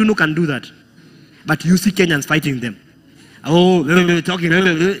musician do you know can do that? But you see Kenyans fighting them. Talking.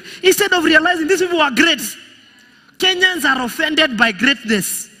 Instead of realizing these people are great. Kenyans are offended by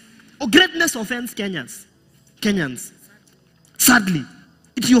greatness. Greatness offends Kenyans. Sadly,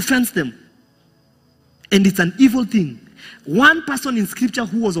 it offends them. And it's an evil thing. One person in scripture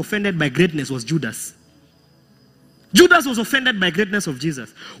who was offended by greatness was Judas. Judas was offended by greatness of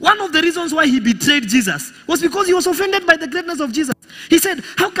Jesus. One of the reasons why he betrayed Jesus was because he was offended by the greatness of Jesus. He said,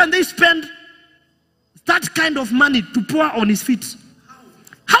 how can they spend that kind of money to pour on his feet?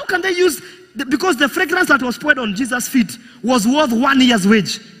 How can they use, because the fragrance that was poured on Jesus' feet was worth 1 year's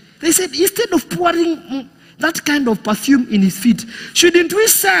wage. They said, instead of pouring that kind of perfume in his feet, shouldn't we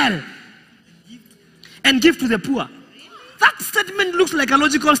sell and give to the poor? That statement looks like a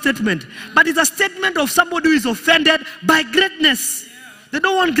logical statement, but it's a statement of somebody who is offended by greatness. They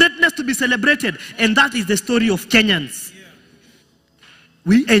don't want greatness to be celebrated, and that is the story of Kenyans.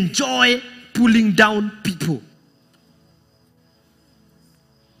 We enjoy pulling down people.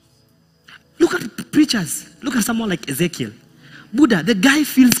 Look at preachers. Look at someone like Ezekiel. Buddha, the guy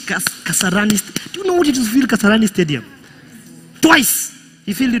fills Kasarani. Do you know what it is to fill Kasarani Stadium? Twice.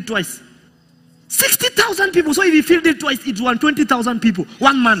 He filled it twice. 60,000 people. So if he filled it twice, it won 20,000 people.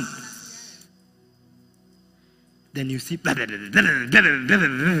 1 man. Then you see,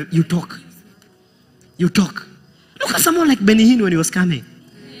 you talk. Look at someone like Benny Hinn when he was coming.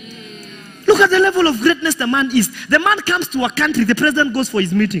 Look at the level of greatness the man is. The man comes to a country, the president goes for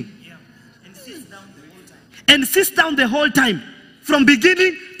his meeting. And sits down the whole time. From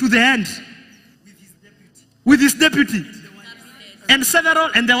beginning to the end. With his deputy. And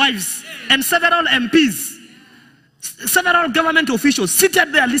the wives. And several MPs. Several government officials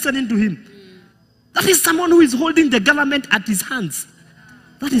seated there listening to him. That is someone who is holding the government at his hands.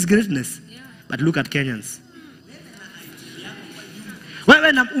 That is greatness. But look at Kenyans.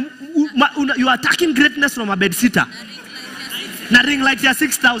 You are attacking greatness from a bed sitter. Na ring light ya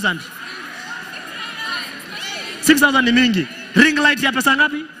 6,000. 6,000 ni mingi. Ring light ya pesa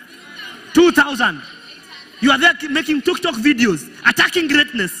ngapi? 2,000. You are there making TikTok videos, attacking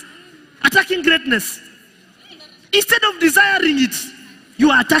greatness. Attacking greatness. Instead of desiring it, you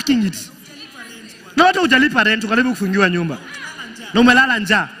are attacking it. Na watu hujalipa rent, ukaribu kufungiwa nyumba. Na umelala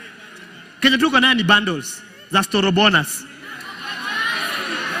njaa. Kenya tuko nayo ni bundles za store bonus.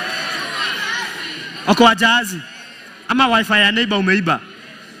 Wako wajahazi. Ama wifi ya neighbor umeiba.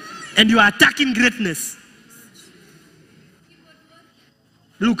 And you are attacking greatness.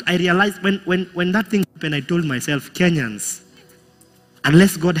 Look, I realized when that thing happened, I told myself, Kenyans,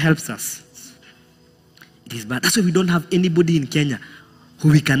 unless God helps us, it is bad. That's why we don't have anybody in Kenya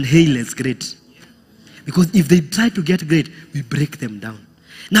who we can hail as great. Because if they try to get great, we break them down.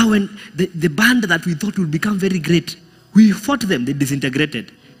 Now when the band that we thought would become very great, we fought them, they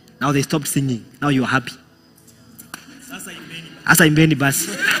disintegrated. Now they stopped singing. Now you are happy. Asa imbeni basi.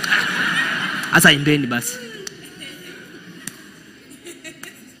 Asa imbeni basi.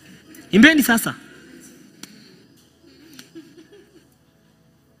 Imbeni sasa.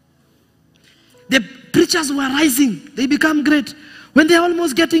 The preachers were rising. They become great. When they're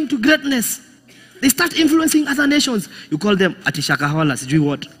almost getting to greatness, they start influencing other nations. You call them Atishakahola, sijui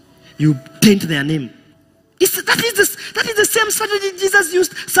what. You taint their name. That is the same strategy Jesus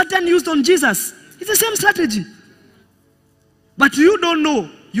used, Satan used on Jesus. It's the same strategy. But you don't know.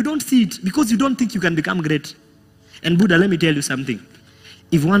 You don't see it because you don't think you can become great. And Buddha, let me tell you something.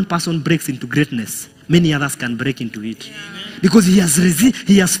 If one person breaks into greatness, many others can break into it. Because he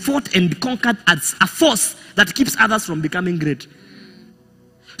has fought and conquered as a force that keeps others from becoming great.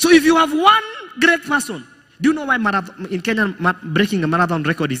 So if you have one great person, do you know why in Kenya breaking a marathon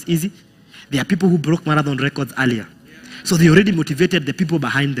record is easy? There are people who broke marathon records earlier. So they already motivated the people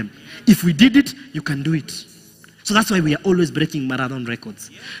behind them. If we did it, you can do it. So that's why we are always breaking marathon records.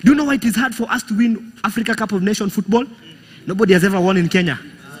 Do you know why it is hard for us to win Africa Cup of Nations football? Nobody has ever won in Kenya.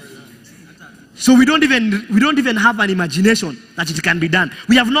 So we don't even have an imagination that it can be done.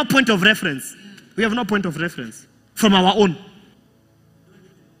 We have no point of reference. We have no point of reference from our own.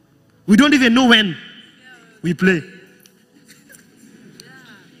 We don't even know when we play.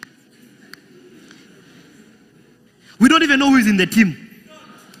 We don't even know who is in the team.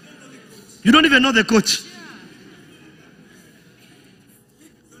 You don't even know the coach.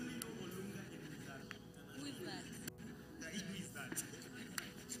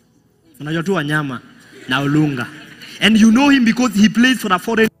 Unajua tu wanyama na Olunga. And you know him because he plays for a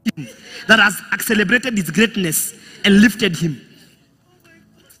foreign team that has celebrated his greatness and lifted him.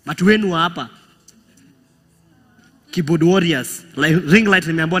 But wenu wa hapa, keyboard warriors, like ring light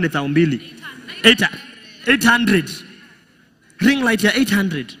nimeambiwa ni 800. Ring light ya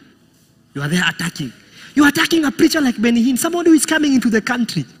 800. You are there attacking. You are attacking a preacher like Benny Hinn, somebody who is coming into the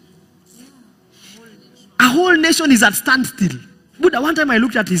country. A whole nation is at standstill. Buddha, one time I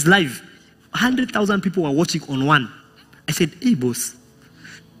looked at his live. 100,000 people were watching on one. I said, hey boss,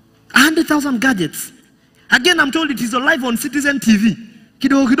 100,000 gadgets. Again, I'm told it is live on Citizen TV.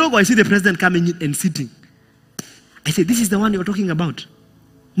 Kidogo, I see the president coming in and sitting. I said, this is the one you're talking about.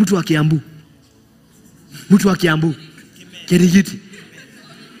 Mtu wa Kiambu. Mtu wa Kiambu. Kerigiti.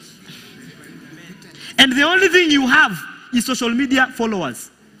 And the only thing you have is social media followers.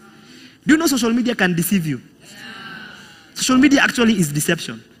 Do you know social media can deceive you? Social media actually is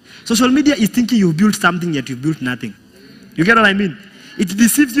deception. Social media is thinking you built something yet you built nothing. You get what I mean? It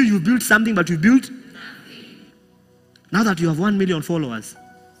deceives you, you built something but you built nothing. Now that you have 1 million followers,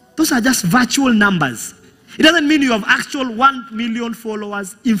 those are just virtual numbers. It doesn't mean you have actual 1 million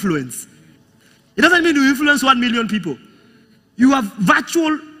followers influence. It doesn't mean you influence 1 million people. You have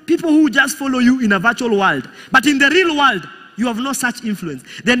virtual people who just follow you in a virtual world. But in the real world, you have no such influence.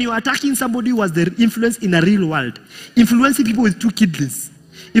 Then you are attacking somebody who has the influence in a real world. Influencing people with 2 kidneys.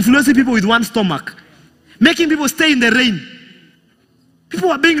 Influencing people with 1 stomach. Making people stay in the rain.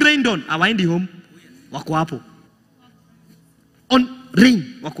 People are being rained on. Awaendi home. Wako hapo. On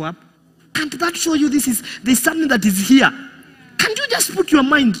rain. Wako hapo. Can't that show you there's something that is here? Can't you just put your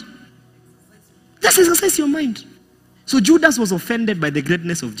mind? Just exercise your mind. So Judas was offended by the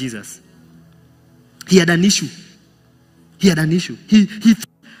greatness of Jesus. He had an issue. He had an issue. He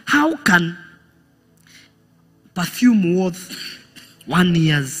how can perfume worth 1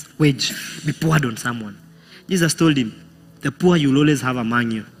 year's wage be poured on someone? Jesus told him, the poor you'll always have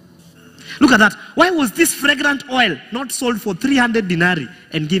among you. Look at that. Why was this fragrant oil not sold for 300 denarii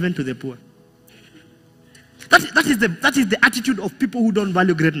and given to the poor? That is the attitude of people who don't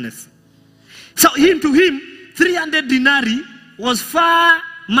value greatness. So to him, 300 denarii was far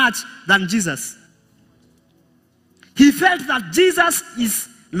much than Jesus. He felt that Jesus is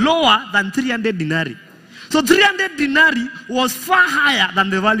lower than 300 denarii. So 300 denarii was far higher than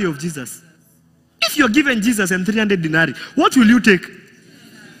the value of Jesus. If you're given Jesus and 300 denarii, what will you take?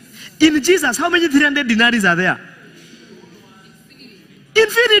 In Jesus, how many 300 denarii are there?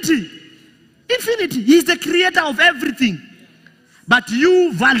 Infinity. Infinity. He's the creator of everything. But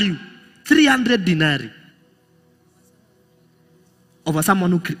you value 300 denarii over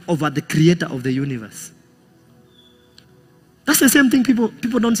someone over the creator of the universe. That's the same thing.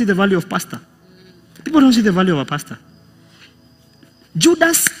 People don't see the value of pastor. People don't see the value of a pastor.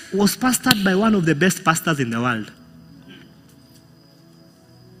 Judas was pastored by one of the best pastors in the world.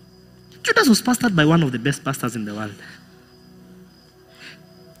 Judas was pastored by one of the best pastors in the world.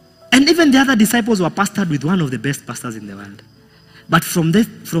 And even the other disciples were pastored with one of the best pastors in the world. But from this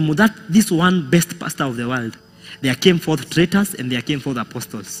one best pastor of the world, there came forth traitors and there came forth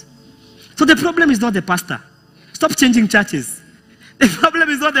apostles. So the problem is not the pastor. Stop changing churches. The problem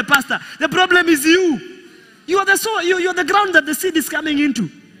is not the pastor. The problem is you. You are the soil. You're the ground that the seed is coming into.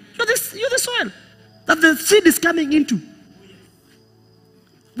 You're the soil that the seed is coming into.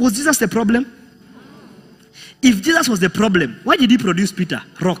 Was Jesus the problem? If Jesus was the problem, why did he produce Peter?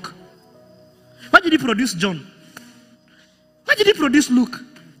 Rock. Why did he produce John? Why did he produce Luke?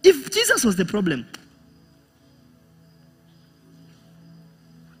 If Jesus was the problem.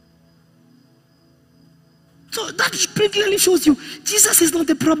 So that clearly shows you Jesus is not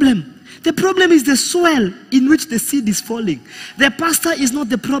the problem. The problem is the soil in which the seed is falling. The pastor is not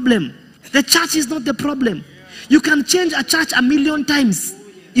the problem. The church is not the problem. You can change a church 1,000,000 times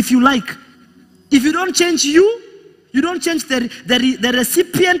if you like. If you don't change you don't change the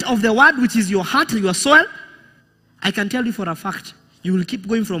recipient of the word, which is your heart, your soil. I can tell you for a fact, you will keep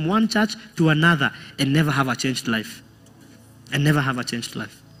going from one church to another and never have a changed life. And never have a changed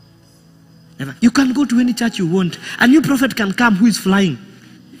life. Never. You can go to any church you want. A new prophet can come who is flying.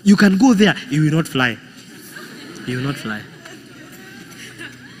 You can go there, you will not fly. You will not fly.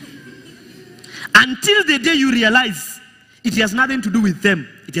 Until the day you realize it has nothing to do with them.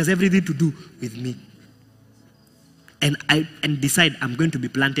 It has everything to do with me. And decide I'm going to be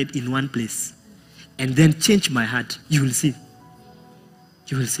planted in one place. And then change my heart. You will see.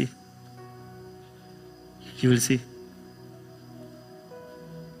 You will see. You will see.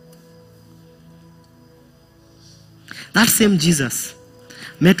 That same Jesus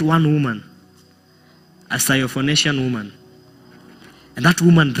met one woman, a Syrophoenician woman. And that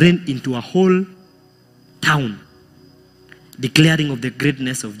woman ran into a whole town declaring of the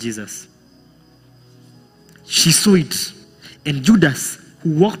greatness of Jesus. She saw it. And Judas,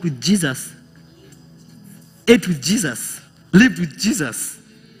 who walked with Jesus, ate with Jesus, lived with Jesus,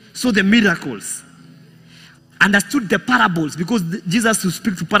 saw the miracles, understood the parables, because Jesus would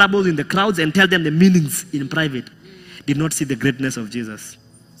speak to parables in the crowds and tell them the meanings in private, did not see the greatness of Jesus.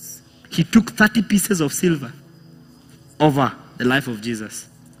 He took 30 pieces of silver over the life of Jesus.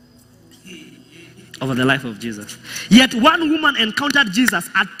 Over the life of Jesus. Yet one woman encountered Jesus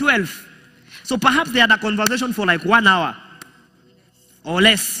at 12. So perhaps they had a conversation for like 1 hour or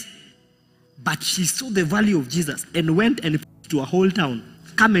less. But she saw the value of Jesus and went and to a whole town.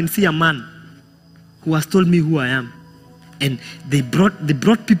 Come and see a man who has told me who I am. And they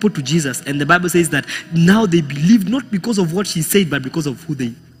brought people to Jesus. And the Bible says that now they believed not because of what she said, but because of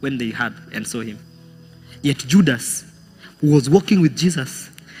when they heard and saw him. Yet Judas, who was walking with Jesus,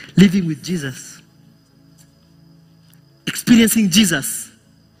 living with Jesus, experiencing Jesus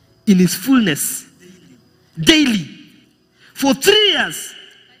in his fullness daily for 3 years,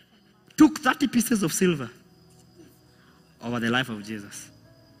 took 30 pieces of silver over the life of Jesus.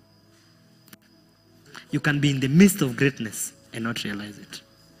 You can be in the midst of greatness and not realize it.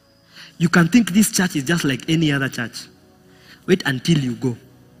 You can think this church is just like any other church. Wait until you go.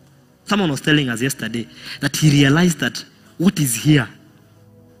 Someone was telling us yesterday that he realized that what is here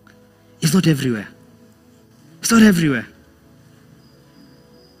is not everywhere. It's not everywhere.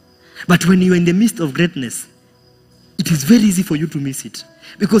 But when you're in the midst of greatness, it is very easy for you to miss it.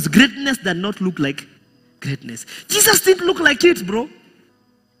 Because greatness does not look like greatness. Jesus didn't look like it, bro.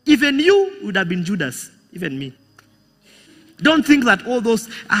 Even you would have been Judas. Even me. Don't think that all those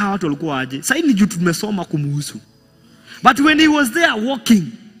watu walikuwa aje. Sasa ni juu tumesoma kumuhusu. But when he was there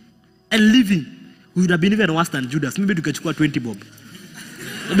walking and living, we would have been even worse than Judas. Maybe tukachukua 20 bob.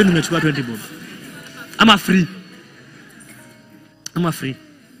 Maybe tukachukua 20 bob. I'm free. I'm free.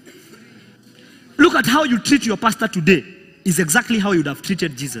 Look at how you treat your pastor today is exactly how you would have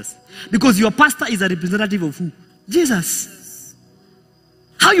treated Jesus. Because your pastor is a representative of who? Jesus.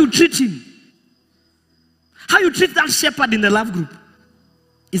 How you treat him. How you treat that shepherd in the love group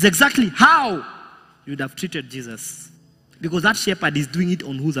is exactly how you would have treated Jesus. Because that shepherd is doing it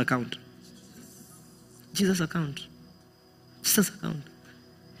on whose account? Jesus' account. Jesus' account.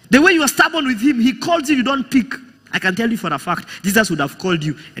 The way you are stubborn with him, he calls you, you don't pick. I can tell you for a fact, Jesus would have called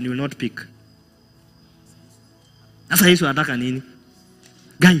you and you will not pick. That's why Yesu anataka nini?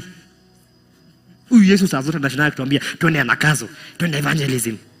 Guy. Huyu Yesu saa zote anashinda kutuambia twende anakazo, twende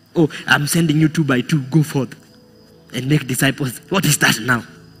evangelism. Oh, I'm sending you 2 by 2, go forth and make disciples. What is that now?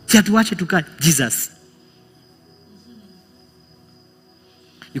 Si atuache tukae. Jesus.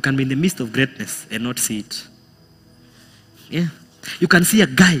 You can be in the midst of greatness and not see it. Yeah. You can see a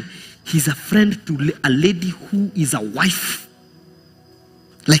guy, he's a friend to a lady who is a wife.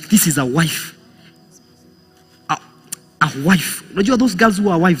 Like this is a wife. A wife. You know those girls who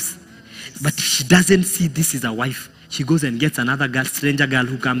are wives? But she doesn't see this is a wife. She goes and gets another girl, stranger girl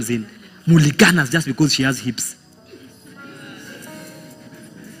who comes in. Muliganas just because she has hips.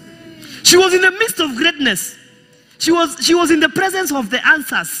 She was in the midst of greatness. She was in the presence of the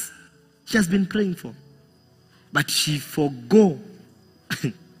answers she has been praying for. But she forgo.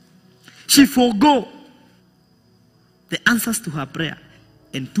 She forgo the answers to her prayer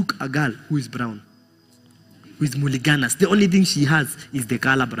and took a girl who is brown, who is muliganas. The only thing she has is the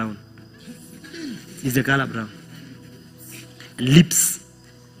color brown. Is the color brown. And lips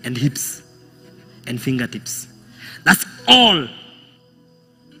and hips and fingertips. That's all.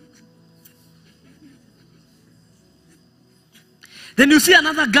 Then you see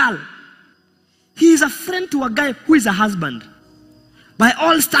another girl. He is a friend to a guy who is a husband. By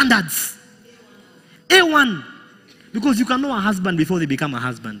all standards. A1. Because you can know a husband before they become a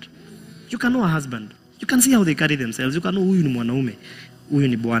husband. You can know a husband. You can see how they carry themselves. You can know huyu ni mwanaume, huyu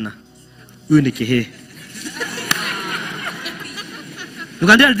ni bwana, huyu ni kehe. You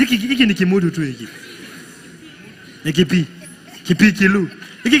can tell hiki ni kimudu tu hiki. Ni kipi kilu.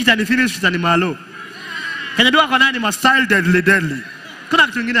 Hiki kitani finish kitani malo. Kanya dua kona ni ma style deadly. Kuna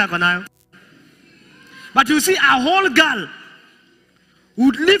kitu kingine yako nayo. But you see a whole girl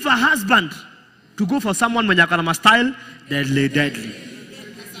would leave her husband to go for someone mwenye akona ma style deadly.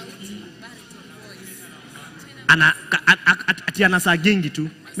 Ati anasagingi tu.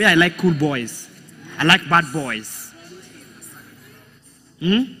 Me, I like cool boys. I like bad boys.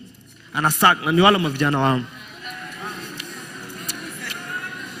 Anasak na ni wale mavijana wangu.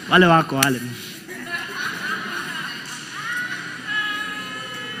 Wale wako wale.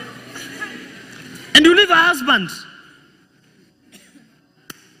 And you leave a husband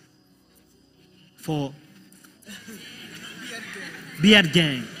for beard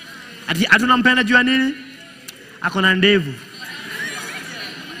gang. Ati atunampenda jua nini? Akona ndevu.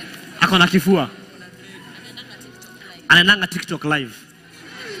 Akona kifua. Anaendanga TikTok live.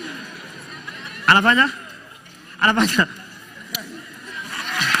 Anafanya? I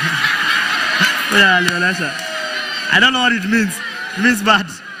don't know what it means. It means bad.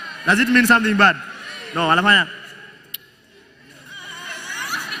 Does it mean something bad? No, anafanya.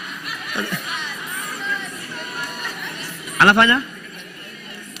 Anafanya?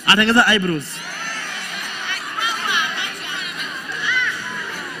 Atengeza eyebrows.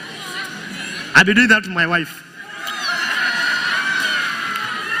 I've been doing that to my wife.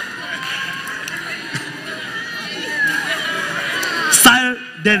 Style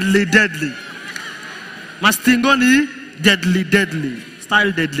deadly. Mastingoni deadly.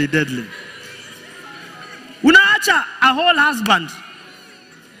 Style deadly. Unaacha a whole husband.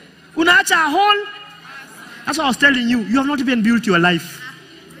 Unaacha a whole. That's what I was telling you. You have not even built your life.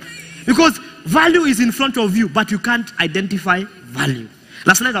 Because value is in front of you, but you can't identify value.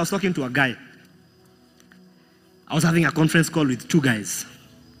 Last night I was talking to a guy. I was having a conference call with 2 guys.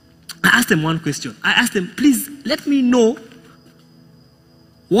 I asked them one question. I asked them, please let me know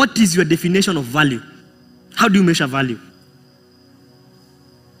what is your definition of value? How do you measure value?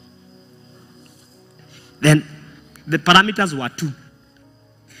 Then the parameters were 2.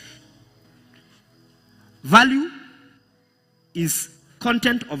 Value is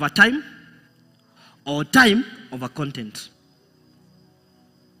content over time or time over content.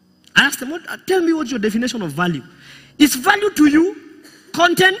 I asked them, tell me what's your definition of value? Is value to you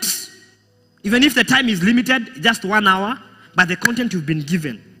content, even if the time is limited, just 1 hour, but the content you've been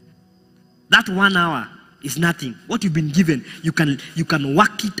given, that 1 hour is nothing. What you've been given, you can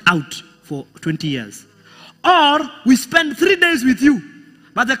work it out for 20 years. Or we spend 3 days with you,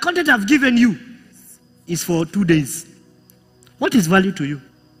 but the content I've given you is for 2 days. What is value to you?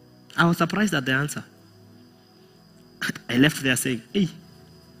 I was surprised at the answer. I left there saying, hey.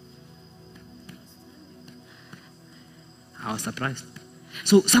 I was surprised.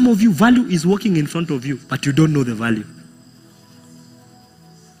 So some of you, value is walking in front of you, but you don't know the value.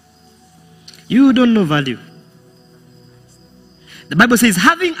 You don't know value. The Bible says,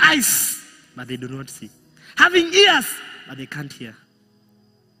 having eyes, but they do not see. Having ears, but they can't hear.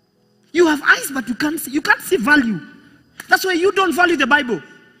 You have eyes, but you can't see. You can't see value. That's why you don't value the Bible.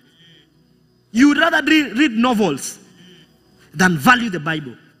 You would rather read novels than value the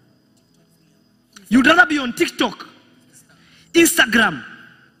Bible. You'd rather be on TikTok, Instagram,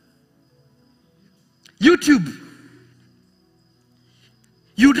 YouTube.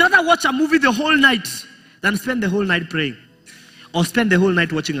 You'd rather watch a movie the whole night than spend the whole night praying. Or spend the whole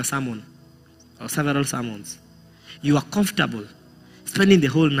night watching a sermon. Or several sermons. You are comfortable spending the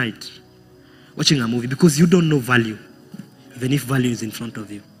whole night watching a movie because you don't know value. Even if value is in front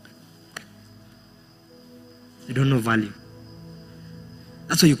of you. You don't know value.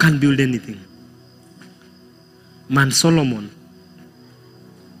 That's why you can't build anything. Man Solomon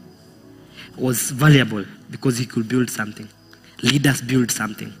was valuable because he could build something. Leaders build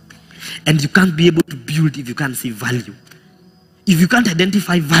something. And you can't be able to build if you can't see value. If you can't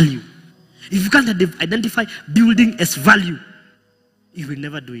identify value. If you can't identify building as value, you will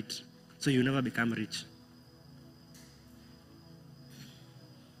never do it. So you'll never become rich.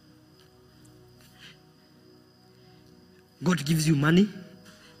 God gives you money.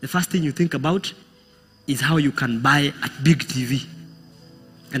 The first thing you think about is how you can buy a big TV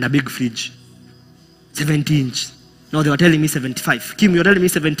and a big fridge. 70 inch. No, they were telling me 75. Kim, you're telling me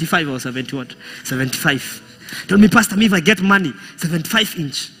 75 or 70 what? 75. Tell me, Pastor, me if I get money, 75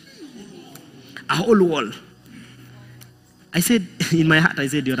 inch. A whole wall. I said, in my heart, I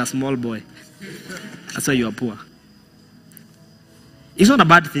said, you're a small boy. That's why you are poor. It's not a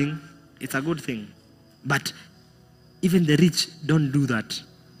bad thing. It's a good thing. But even the rich don't do that.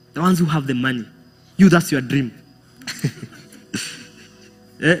 The ones who have the money. You, that's your dream.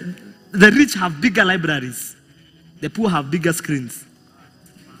 The rich have bigger libraries. The poor have bigger screens.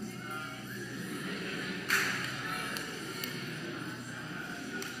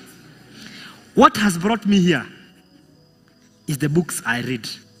 What has brought me here is the books I read,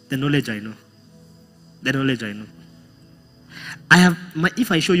 the knowledge I know. The knowledge I know.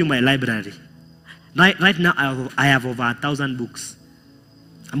 If I show you my library, right now I have over 1,000 books.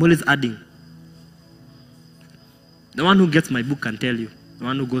 I'm always adding. The one who gets my book can tell you. The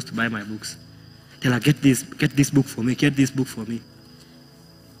one who goes to buy my books. Tell her, get this book for me, get this book for me.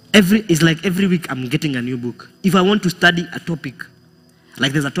 It's like every week I'm getting a new book. If I want to study a topic,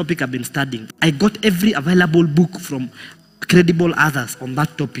 like there's a topic I've been studying, I got every available book from credible others on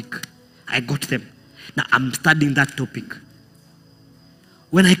that topic. I got them. Now I'm studying that topic.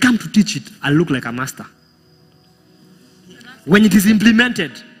 When I come to teach it, I look like a master. When it is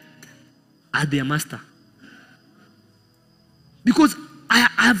implemented, I'll be a master. Because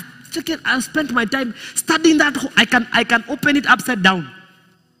I've spent my time studying that. I can open it upside down.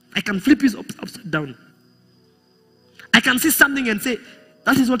 I can flip it upside down. I can see something and say,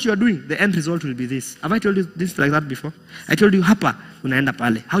 that is what you are doing. The end result will be this. Have I told you this like that before? I told you, hapa, unaenda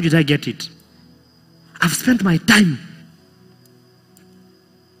pale. How did I get it? I've spent my time.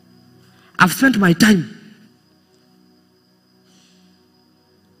 I've spent my time.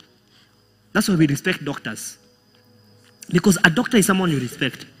 That's why we respect doctors. Because a doctor is someone you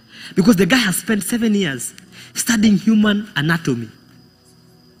respect. Because the guy has spent 7 years studying human anatomy.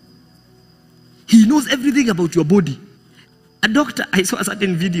 He knows everything about your body. A doctor, I saw a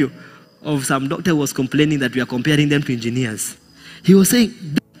certain video of some doctor who was complaining that we are comparing them to engineers. He was saying,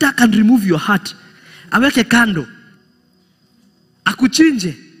 doctor can remove your heart. Aweke kando.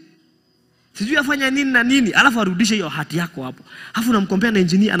 Akuchinje. Sijui afanya nini na nini, alafu arudishe hiyo heart yako hapo. Alafu unamkompea na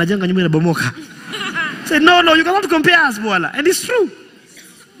engineer anajenga nyumba inabomoka. Say, no, you cannot compare us, Bola. And it's true.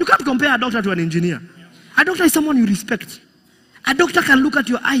 You can't compare a doctor to an engineer. A doctor is someone you respect. A doctor can look at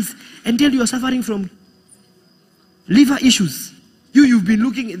your eyes and tell you are suffering from liver issues. You've been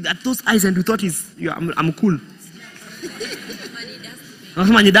looking at those eyes and you thought I'm cool.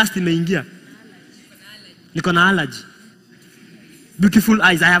 Nasema ni dust imeingia. Niko na allergy. Beautiful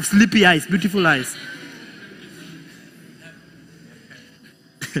eyes. I have sleepy eyes. Beautiful eyes.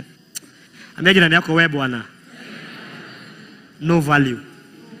 Ambia jirani yako wewe bwana. No value.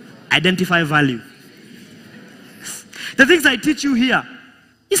 Identify value. The things I teach you here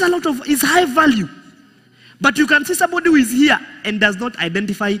is high value. But you can see somebody who is here and does not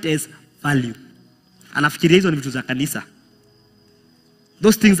identify it as value. Anafikiria hizo ni vitu za kanisa.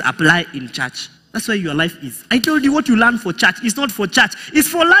 Those things apply in church. That's why your life is. I told you what you learn for church is not for church. It's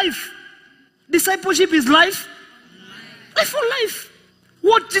for life. Discipleship is life. Life for life.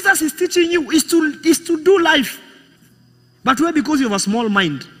 What Jesus is teaching you is to do life. But where, because you have a small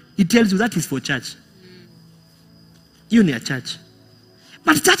mind, it tells you that is for church. You need a church.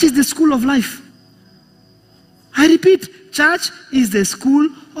 But church is the school of life. I repeat, church is the school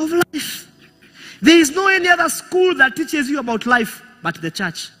of life. There is no any other school that teaches you about life but the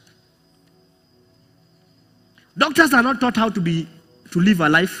church. Doctors are not taught how to live a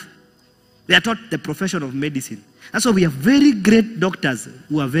life. They are taught the profession of medicine. That's why we have very great doctors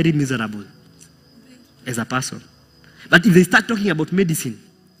who are very miserable as a person. But if they start talking about medicine,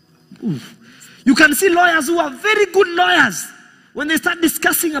 you can see lawyers who are very good lawyers. When they start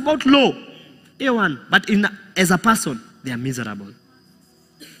discussing about law, A1, but as a person, they are miserable.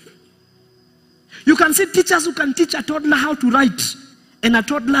 You can see teachers who can teach a toddler how to write, and a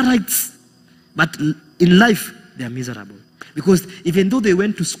toddler writes. But in life, they are miserable. Because even though they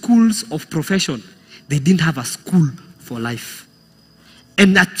went to schools of profession, they didn't have a school for life.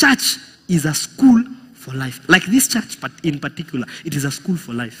 And a church is a school for life. Like this church in particular, it is a school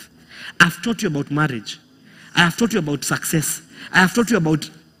for life. I've taught you about marriage. I have taught you about success. I have taught you about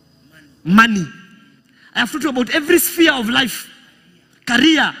money. I have taught you about every sphere of life.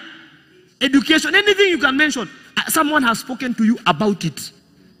 Career, education, anything you can mention. Someone has spoken to you about it.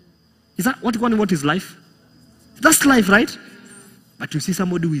 Is that what is life? That's life, right? But you see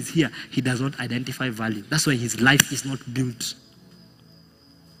somebody who is here, he does not identify value. That's why his life is not built.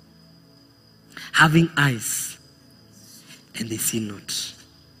 Having eyes, and they see not.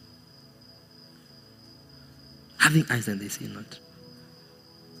 Having eyes and they see not.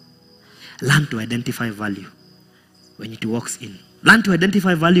 Learn to identify value when it walks in. Learn to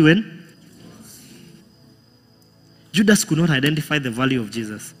identify value when? Judas could not identify the value of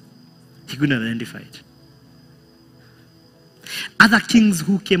Jesus. He couldn't identify it. Other kings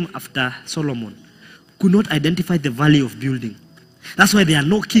who came after Solomon could not identify the value of building. That's why there are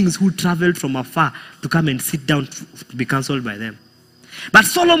no kings who traveled from afar to come and sit down to be counseled by them. But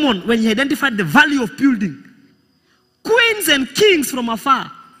Solomon, when he identified the value of building, queens and kings from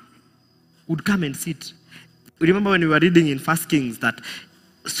afar would come and sit. Remember when we were reading in 1 Kings that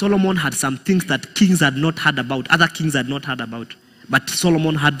Solomon had some things that kings had not heard about, other kings had not heard about. But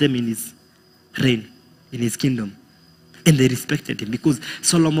Solomon had them in his reign, in his kingdom. And they respected him because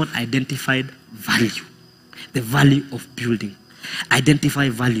Solomon identified value. The value of building. Identify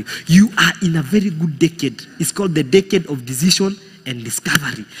value. You are in a very good decade. It's called the decade of decision and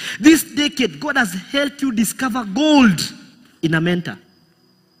discovery. This decade, God has helped you discover gold in a mentor.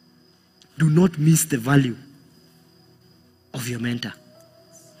 Do not miss the value of your mentor.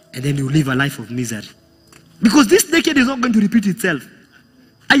 And then you live a life of misery. Because this decade is not going to repeat itself.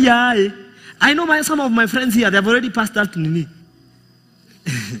 I know some of my friends here, they've already passed that Nini.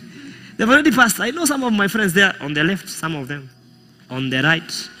 They've already passed. I know some of my friends there on the left, some of them. On the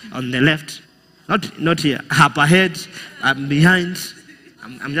right, on the left. Not here. Up ahead, behind.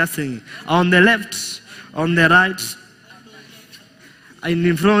 I'm just saying. On the left, on the right,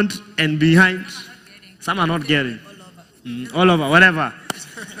 in front and behind. Some are not getting. All over, whatever.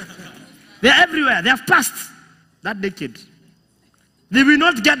 They're everywhere. They have passed that decade. They will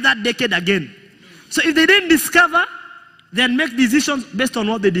not get that decade again. So if they didn't discover, then make decisions based on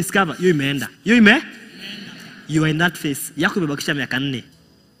what they discover. You imeenda. You are in that phase. Yako imebakisha miaka 4.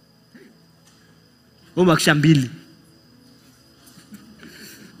 Umebakisha 2.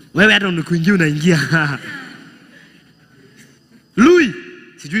 Wewe hata unikuingia unaingia. Louis,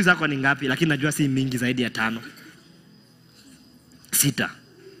 sijui zako ni ngapi lakini najua si mingi zaidi ya 5. 6.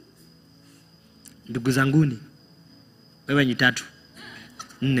 Ndugu zanguni. Wewe ni 3.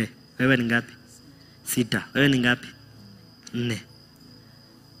 4. Wewe ni ngapi? 6. Wewe ni ngapi? 4.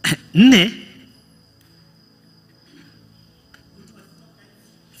 4.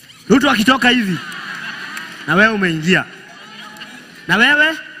 Mtu akitoka hivi. Na wewe umeingia. Na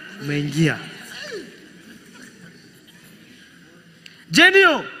wewe umeingia.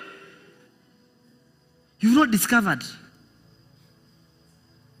 Genio. You've not discovered.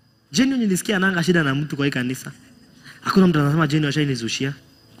 Genio nilisikia ananga shida na mtu kwa hii kanisa. Hakuna mtu anasema Genio ashanizushia.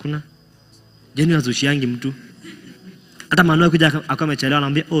 Kuna Genio azushiangi mtu. Hata Manuel kuja akawa amechelewa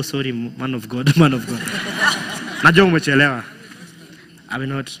anamwambia, "Oh sorry man of God, man of God." Najua umechelewa. I mean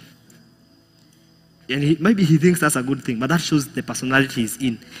not. And maybe he thinks that's a good thing, but that shows the personality he's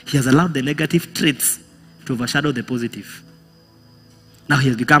in. He has allowed the negative traits to overshadow the positive. Now he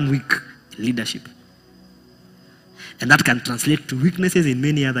has become weak in leadership. And that can translate to weaknesses in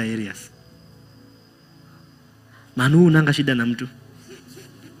many other areas. Manu unanga shida na mtu.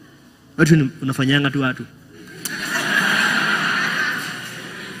 Watu unafanyanga tu watu.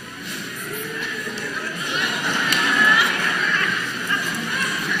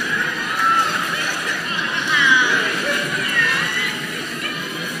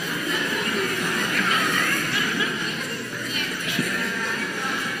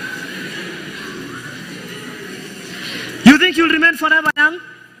 think you'll remain forever young?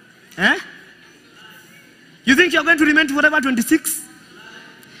 Eh? You think you're going to remain forever 26?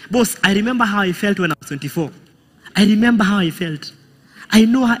 Boss, I remember how I felt when I was 24. I remember how I felt. I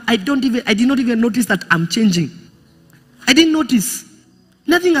know I did not even notice that I'm changing. I didn't notice.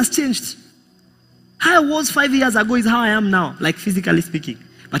 Nothing has changed. How I was 5 years ago is how I am now, like physically speaking.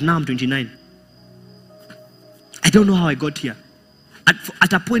 But now I'm 29. I don't know how I got here.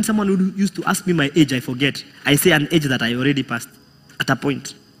 At a point, someone who used to ask me my age, I forget. I say an age that I already passed. At a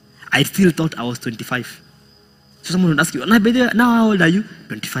point, I still thought I was 25. So someone would ask you, now how old are you?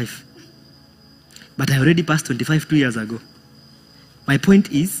 25. But I already passed 25 2 years ago. My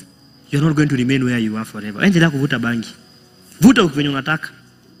point is, you're not going to remain where you are forever. Endelea kuvuta bangi. Vuta venye unataka.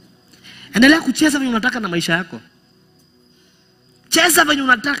 Endelea kucheza venye unataka na maisha yako. Cheza venye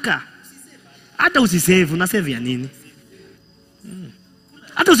unataka. Hata usisave, unasave ya nini?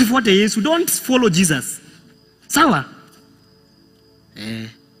 Hata usifuate Yesu, don't follow Jesus. Sawa?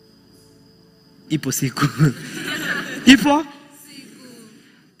 Ipo siku. Ipo?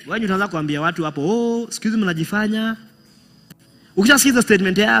 Wewe utaanza kuambia watu hapo, siku hizi mnajifanya. Ukishasikiza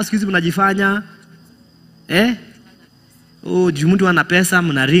statement ya siku hizi mnajifanya. Juu mtu ana pesa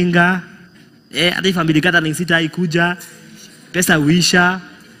mnaringa. Hata family kata ni sita haikuja. Pesa huisha.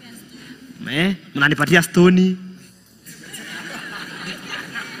 Mnanipatia stoni.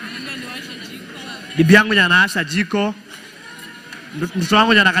 Bibi yangu anaasha jiko. Mtoto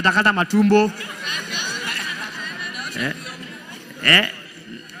wangu anakatakata matumbo.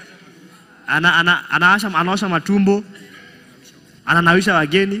 Anaosha matumbo. Ananawisha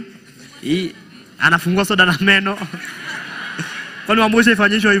wageni. Anafungua soda na meno. Kwani wamwosha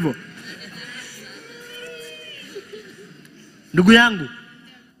ifanyishwa hivyo? Ndugu yangu,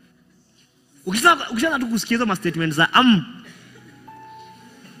 ukisha tu kusikia hizo statements za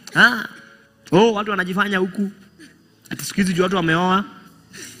watu wanajifanya huku. Ati siku hizi watu wameoa.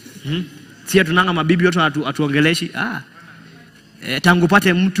 Si tunanga mabibi watu atuongeleshi. Tangu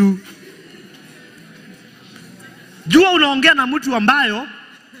pate mtu. Jua unaongea na mtu ambayo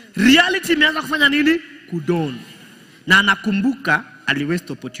reality imeanza kufanya nini? Kudon. Na anakumbuka ali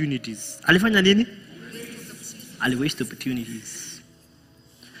waste opportunities. Alifanya nini? Ali waste opportunities.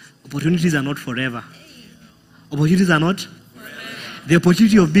 Opportunities are not forever. Opportunities are not forever. The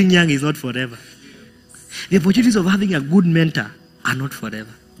opportunity of being young is not forever. The opportunities of having a good mentor are not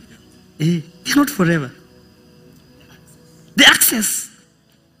forever. They're not forever. The access.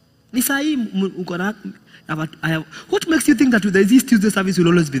 What makes you think that this Tuesday service will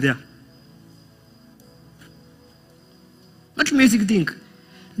always be there? What makes you think?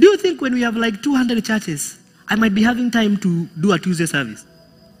 Do you think when we have like 200 churches, I might be having time to do a Tuesday service?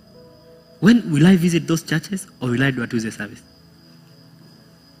 When will I visit those churches or will I do a Tuesday service?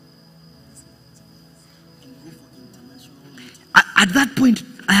 At that point,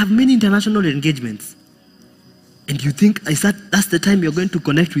 I have many international engagements. And you think that's the time you're going to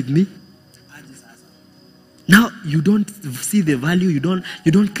connect with me? Now you don't see the value, you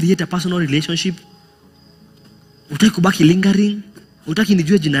don't create a personal relationship. Utaki kubaki lingering, utaki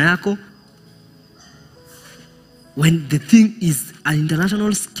nijue jina yako. When the thing is an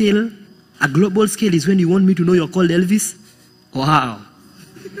international scale, a global scale is when you want me to know you're called Elvis. Wow.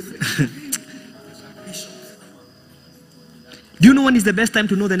 Do you know when is the best time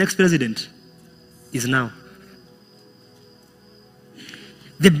to know the next president? Is now.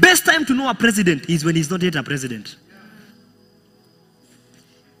 The best time to know a president is when he's not yet a president.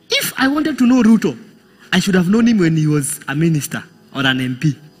 If I wanted to know Ruto, I should have known him when he was a minister or an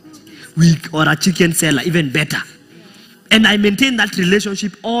MP. Or a chicken seller, even better. And I maintained that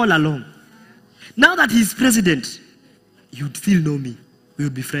relationship all along. Now that he's president, you'd still know me. We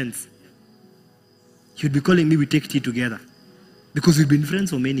would be friends. You'd be calling me, we take tea together. Because we've been friends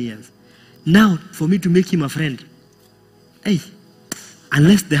for many years. Now, for me to make him a friend,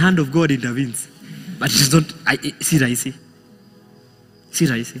 unless the hand of God intervenes. But it's not, see.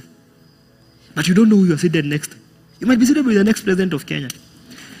 But you don't know who you are seated next to. You might be seated with the next president of Kenya.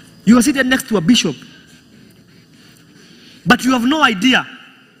 You are seated next to a bishop. But you have no idea.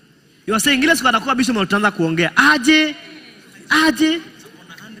 You are saying, ile siku atakuwa bishop utaanza kuongea. Aje.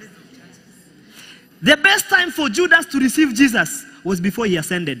 The best time for Judas to receive Jesus was before he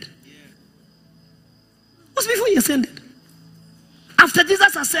ascended. Was before he ascended. After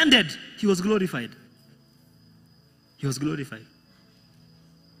Jesus ascended, he was glorified. He was glorified.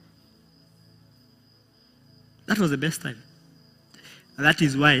 That was the best time. And that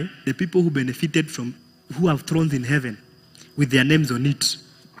is why the people who benefited from, who have thrones in heaven with their names on it,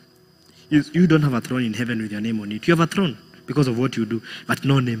 you don't have a throne in heaven with your name on it. You have a throne because of what you do, but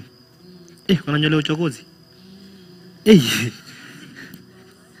no name. Kuna nywele uchokozi. Hey.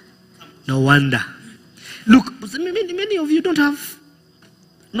 No wonder. Look, many of you don't have,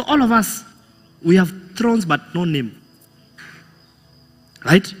 no, all of us, we have thrones but no name.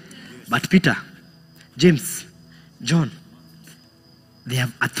 Right? But Peter, James, John, they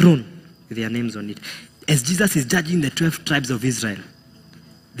have a throne with their names on it. As Jesus is judging the 12 tribes of Israel,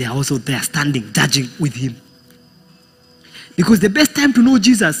 they are also there standing, judging with him. Because the best time to know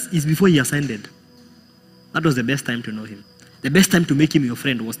Jesus is before he ascended. That was the best time to know him. The best time to make him your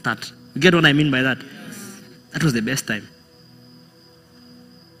friend was that. You get what I mean by that? Yes. That was the best time.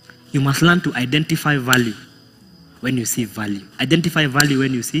 You must learn to identify value when you see value. Identify value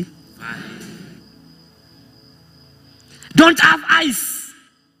when you see value. Don't have eyes,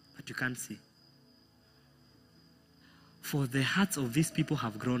 but you can't see. For the hearts of these people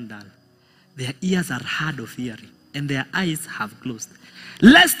have grown dull. Their ears are hard of hearing, and their eyes have closed.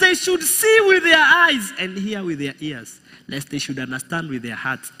 Lest they should see with their eyes and hear with their ears. Lest they should understand with their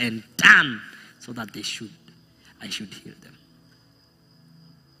hearts and turn so that I should heal them.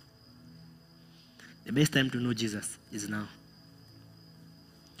 The best time to know Jesus is now.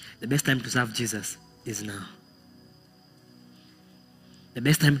 The best time to serve Jesus is now. The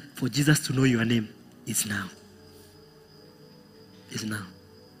best time for Jesus to know your name is now. Is now.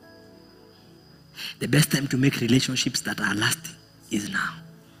 The best time to make relationships that are lasting is now.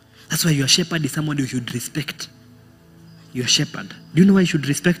 That's why your shepherd is someone you should respect. Your shepherd. Do you know why you should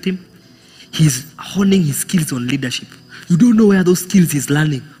respect him? He's honing his skills on leadership. You don't know where those skills he's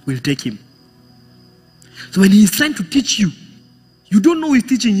learning will take him. So when he's trying to teach you, you don't know he's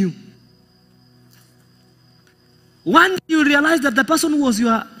teaching you. One day you realize that the person who was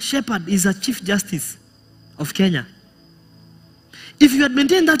your shepherd is a Chief Justice of Kenya. If you had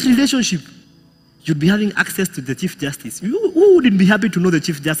maintained that relationship, you'd be having access to the Chief Justice. Who wouldn't be happy to know the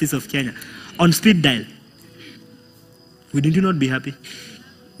Chief Justice of Kenya on speed dial? Wouldn't you not be happy?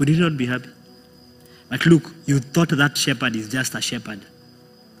 Would you not be happy? But look, you thought that shepherd is just a shepherd.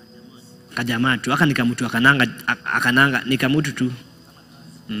 Kajamaa tu, aka nikamutu akananga nikamutu tu.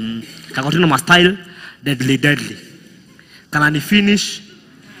 Kakotino ma style deadly. Kana ni finish,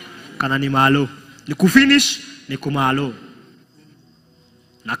 kana ni malo. Ni kufinish, ni kumalo.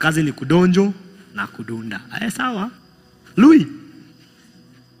 Na kazi ni kudonjo na kudunda. Aye sawa. Louis.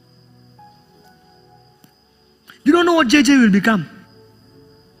 You don't know what JJ will become.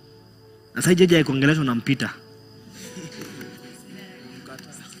 Na sasa JJ kuongeleshwa unampita.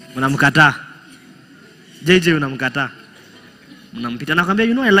 Unamkataa. JJ unamkataa. Unampita. Nakwambia,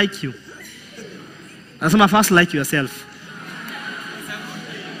 you know I like you. Anasema first like yourself.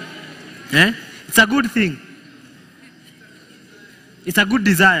 It's a good thing. It's a good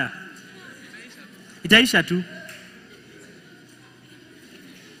desire. Itaisha tu.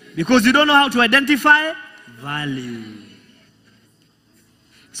 Because you don't know how to identify value.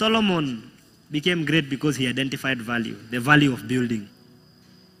 Solomon became great because he identified value, the value of building.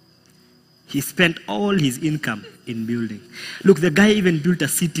 He spent all his income in building. Look, the guy even built a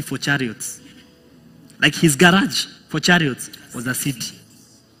city for chariots. Like his garage for chariots was a city.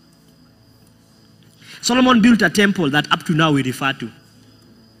 Solomon built a temple that up to now we refer to.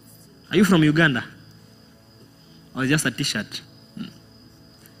 Are you from Uganda? Or just a t-shirt?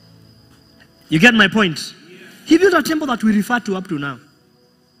 You get my point? He built a temple that we refer to up to now.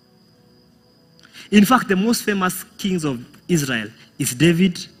 In fact, the most famous kings of Israel is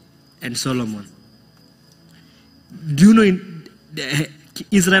David and Solomon. Do you know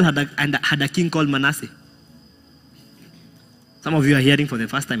Israel had a king called Manasseh? Some of you are hearing for the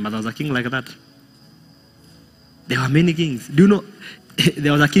first time, but there was a king like that. There were many kings. Do you know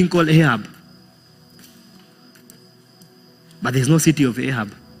there was a king called Ahab? But there's no city of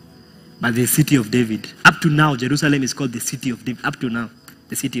Ahab. But the city of David. Up to now, Jerusalem is called the city of David. Up to now,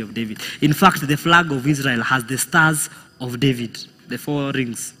 the city of David. In fact, the flag of Israel has the stars of David. The 4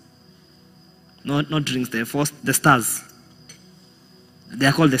 rings. Not rings, the stars. They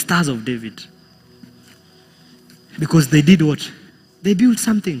are called the stars of David. Because they did what? They built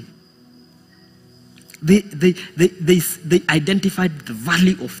something. They identified the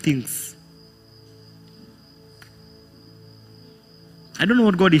value of things. I don't know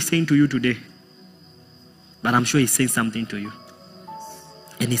what God is saying to you today, but I'm sure He's saying something to you.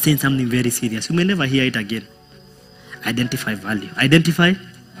 And He's saying something very serious. You may never hear it again. Identify value. Identify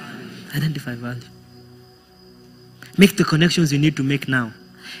value. Make the connections you need to make now.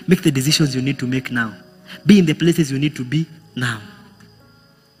 Make the decisions you need to make now. Be in the places you need to be now.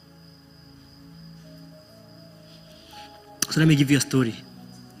 So let me give you a story.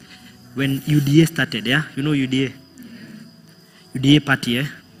 When UDA started, yeah? You know UDA? UDA party,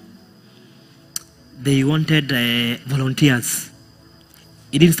 they wanted volunteers.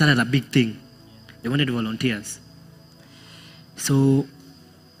 It didn't start as a big thing. They wanted volunteers. So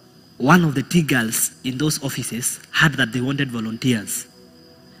one of the tea girls in those offices heard that they wanted volunteers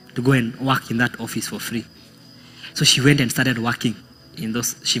to go and work in that office for free. So she went and started working in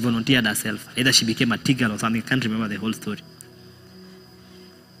those. She volunteered herself. Either she became a tea girl or something. I can't remember the whole story.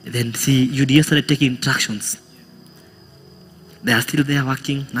 Then UDA started taking instructions. They are still there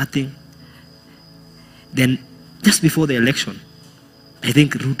working, nothing. Then just before the election, I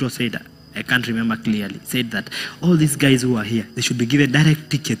think Ruto said, I can't remember clearly, said that all these guys who are here, they should be given direct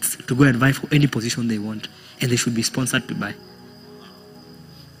tickets to go and vie for any position they want, and they should be sponsored to buy.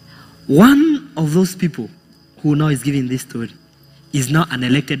 One of those people who now is giving this story is now an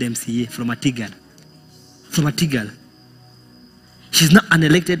elected MCA from a tea girl. From a tea girl. She's not an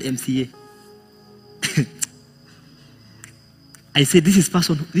elected MCA. I say this is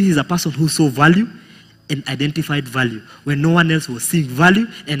a person who saw value and identified value when no one else was seeing value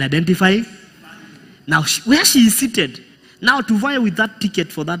and identifying. Now, where she is seated, now to vie with that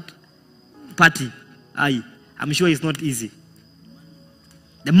ticket for that party, I'm sure it's not easy.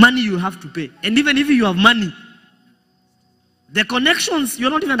 The money you have to pay. And even if you have money, the connections, you're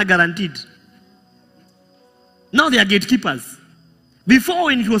not even guaranteed. Now they are gatekeepers. Before,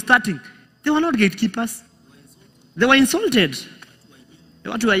 when it was starting, they were not gatekeepers. They were insulted.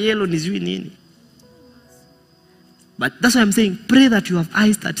 What were yellow nizui nini. But that's why I'm saying, pray that you have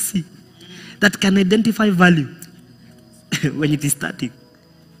eyes that see, that can identify value when it is starting,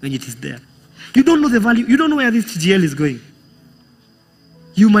 when it is there. You don't know the value. You don't know where this GL is going.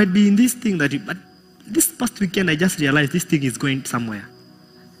 You might be in this thing but this past weekend I just realized this thing is going somewhere.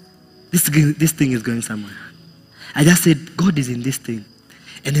 This thing is going somewhere. I just said, God is in this thing.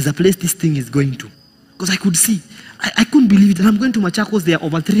 And there's a place this thing is going to. Because I could see. I couldn't believe it. And I'm going to Machakos. There are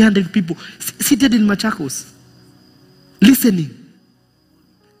over 300 people seated in Machakos. Listening.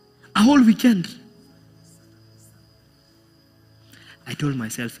 A whole weekend. I told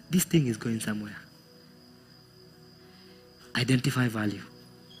myself, this thing is going somewhere. Identify value.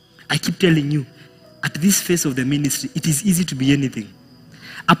 I keep telling you, at this phase of the ministry, it is easy to be anything.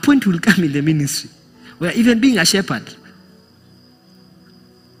 A point will come in the ministry where even being a shepherd,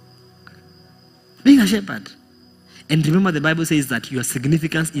 and remember the Bible says that your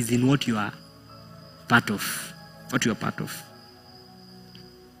significance is in what you are part of. What you are part of.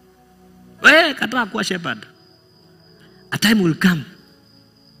 Kataa kuwa shepherd. A time will come.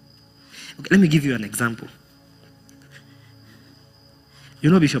 Okay, let me give you an example. You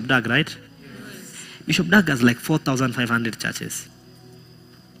know Bishop Doug, right? Yes. Bishop Doug has like 4,500 churches.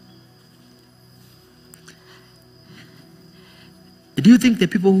 Do you think the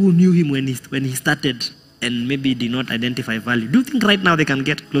people who knew him when he started and maybe did not identify value, do you think right now they can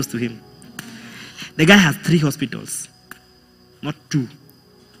get close to him? The guy has 3 hospitals. Not 2.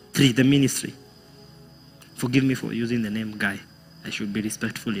 3, the ministry. Forgive me for using the name guy. I should be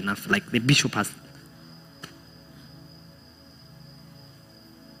respectful enough. Like the bishop has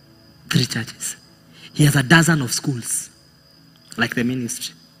 3 churches. He has a dozen of schools. Like the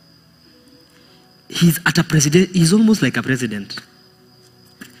ministry. He's at a president. He's almost like a president.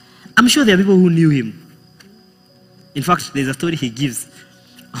 I'm sure there are people who knew him. In fact, there's a story he gives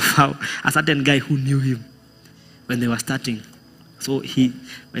of how a certain guy who knew him when they were starting. So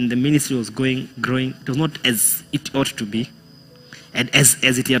when the ministry was growing, it was not as it ought to be, and as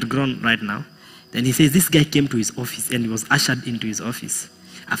it had grown right now. Then he says this guy came to his office and he was ushered into his office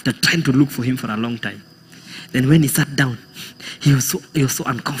after trying to look for him for a long time. Then when he sat down, he was so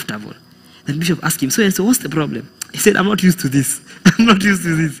uncomfortable. Then Bishop asked him, so what's the problem? He said, I'm not used to this. I'm not used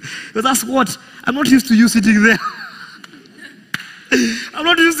to this. He was asked, what? I'm not used to you sitting there. I'm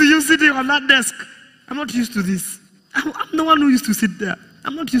not used to you sitting on that desk. I'm not used to this. I'm the one who used to sit there.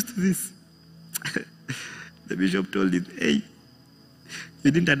 I'm not used to this. The bishop told him, hey,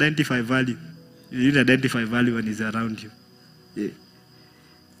 you didn't identify value. You didn't identify value when he's around you. Yeah.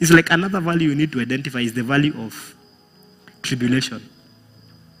 It's like another value you need to identify is the value of tribulation.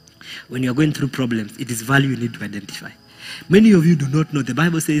 When you're going through problems, it is value you need to identify. Many of you do not know. The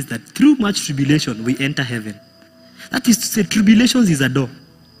Bible says that through much tribulation, we enter heaven. That is to say, tribulations is a door.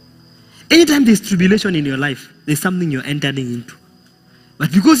 Anytime there's tribulation in your life, there's something you're entering into.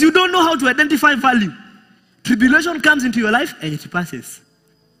 But because you don't know how to identify value, tribulation comes into your life and it passes.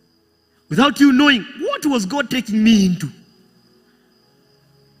 Without you knowing, what was God taking me into?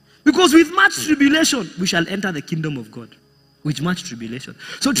 Because with much tribulation, we shall enter the kingdom of God. With much tribulation.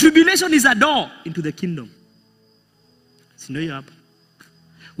 So tribulation is a door into the kingdom. So know you up.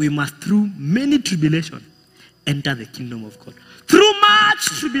 We must, through many tribulation, enter the kingdom of God. Through much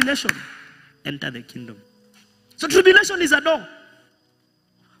tribulation. enter the kingdom. So tribulation is a door.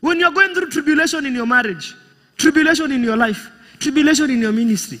 When you're going through tribulation in your marriage, tribulation in your life, tribulation in your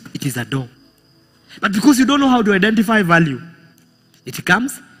ministry, it is a door. But because you don't know how to identify value, it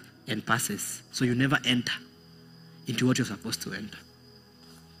comes and passes. So you never enter into what you're supposed to enter.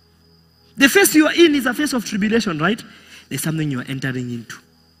 The phase you are in is a phase of tribulation, right? There's something you are entering into.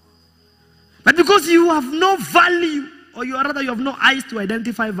 But because you have no value, or you have no eyes to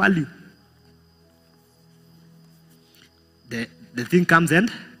identify value, the thing comes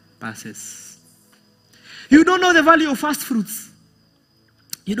and passes. You don't know the value of fast fruits.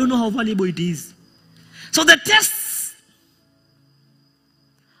 You don't know how valuable it is. So the test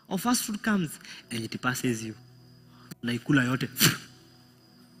of fast fruit comes and it passes you. Naikula yote.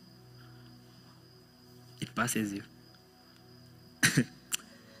 It passes you.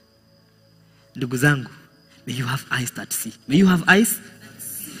 Ndugu zangu, may you have eyes that see. May you have eyes.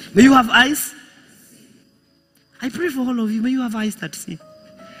 May you have eyes. I pray for all of you. May you have eyes that see.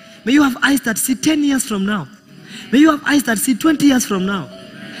 May you have eyes that see 10 years from now. May you have eyes that see 20 years from now.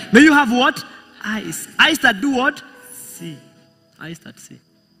 May you have what? Eyes. Eyes that do what? See. Eyes that see.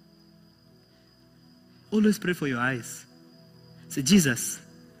 Always pray for your eyes. Say, Jesus,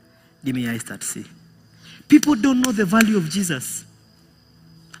 give me eyes that see. People don't know the value of Jesus.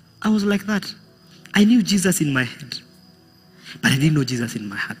 I was like that. I knew Jesus in my head, but I didn't know Jesus in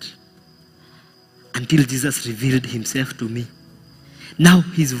my heart. Until Jesus revealed himself to me. Now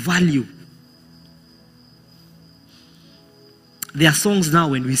his value. There are songs now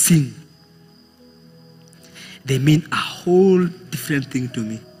when we sing, they mean a whole different thing to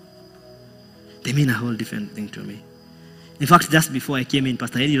me. They mean a whole different thing to me. In fact, just before I came in,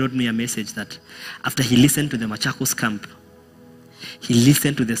 Pastor Eddie wrote me a message that after he listened to the Machakos camp, he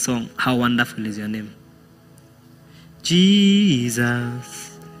listened to the song, How Wonderful Is Your Name.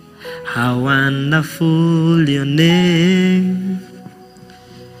 Jesus, how wonderful your name.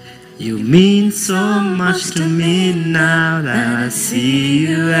 You mean so much to me now that I see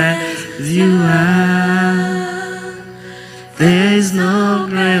you as you are. There is no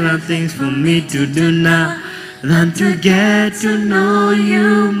greater things for me to do now than to get to know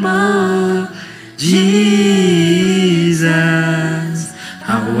you more. Jesus,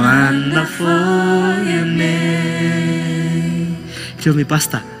 how wonderful your name. Tell me,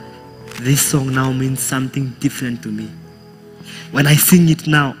 Pastor, this song now means something different to me. When I sing it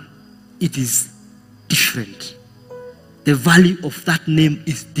now, it is different. The value of that name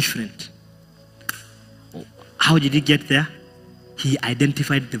is different. How did he get there? He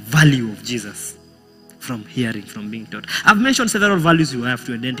identified the value of Jesus from hearing, from being taught. I've mentioned several values you have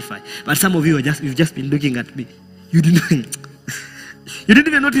to identify, but some of you you've just been looking at me. You didn't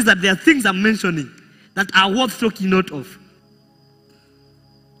even notice that there are things I'm mentioning that are worth taking note of.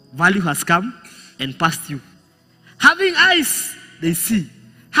 Value has come and passed you. Having eyes, they see.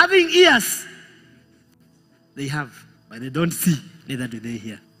 Having ears, they have, but they don't see, neither do they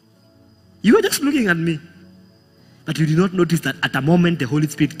hear. You were just looking at me, but you did not notice that at a moment the Holy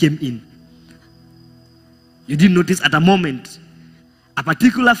Spirit came in. You didn't notice at a moment a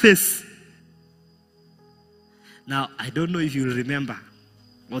particular face. Now, I don't know if you remember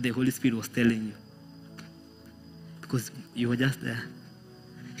what the Holy Spirit was telling you, because you were just there.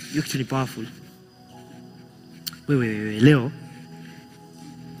 You're actually powerful. Wait, Leo.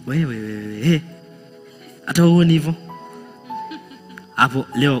 Wait. Hata uone hivyo. Hapo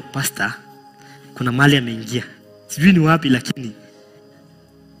leo pastor kuna mali ameingia. Sijui ni wapi lakini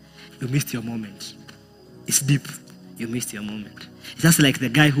you missed your moment. It's deep. You missed your moment. It's just like the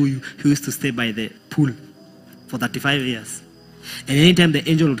guy who used to stay by the pool for 35 years. And anytime the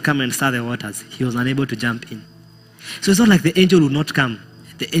angel would come and stir the waters, he was unable to jump in. So it's not like the angel would not come.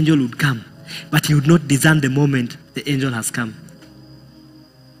 The angel would come, but he would not discern the moment the angel has come.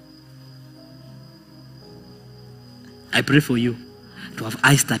 I pray for you to have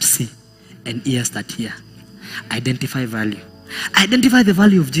eyes that see and ears that hear. Identify value. Identify the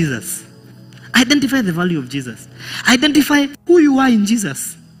value of Jesus. Identify the value of Jesus. Identify who you are in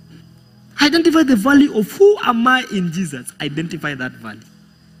Jesus. Identify the value of who am I in Jesus. Identify that value.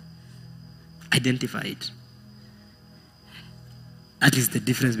 Identify it. That is the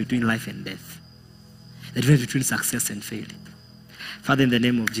difference between life and death. The difference between success and failure. Father, in the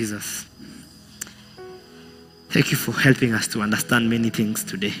name of Jesus, thank you for helping us to understand many things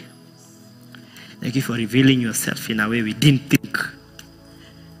today. Thank you for revealing yourself in a way we didn't think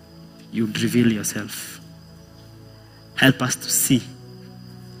you'd reveal yourself. Help us to see.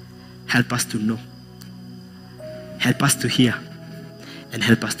 Help us to know. Help us to hear. And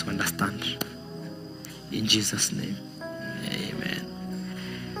help us to understand. In Jesus' name, amen.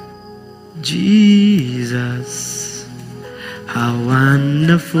 Jesus, how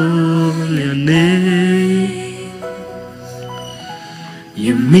wonderful your name.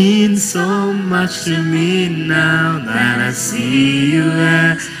 You mean so much to me now that I see you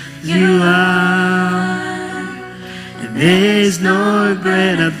as you are. And there's no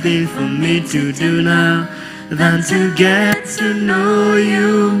greater thing for me to do now than to get to know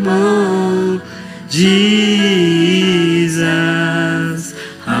you more. Jesus,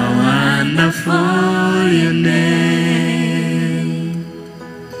 how wonderful your name.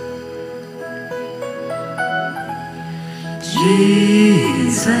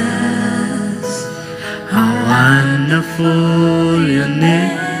 Jesus, how wonderful your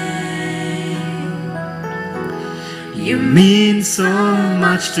name. You mean so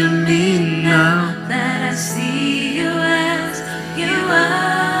much to me now that I see you as you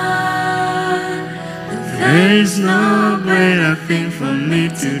are. There's no greater thing for me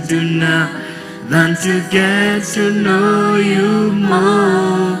to do now than to get to know you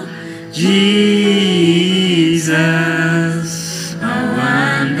more. Jesus.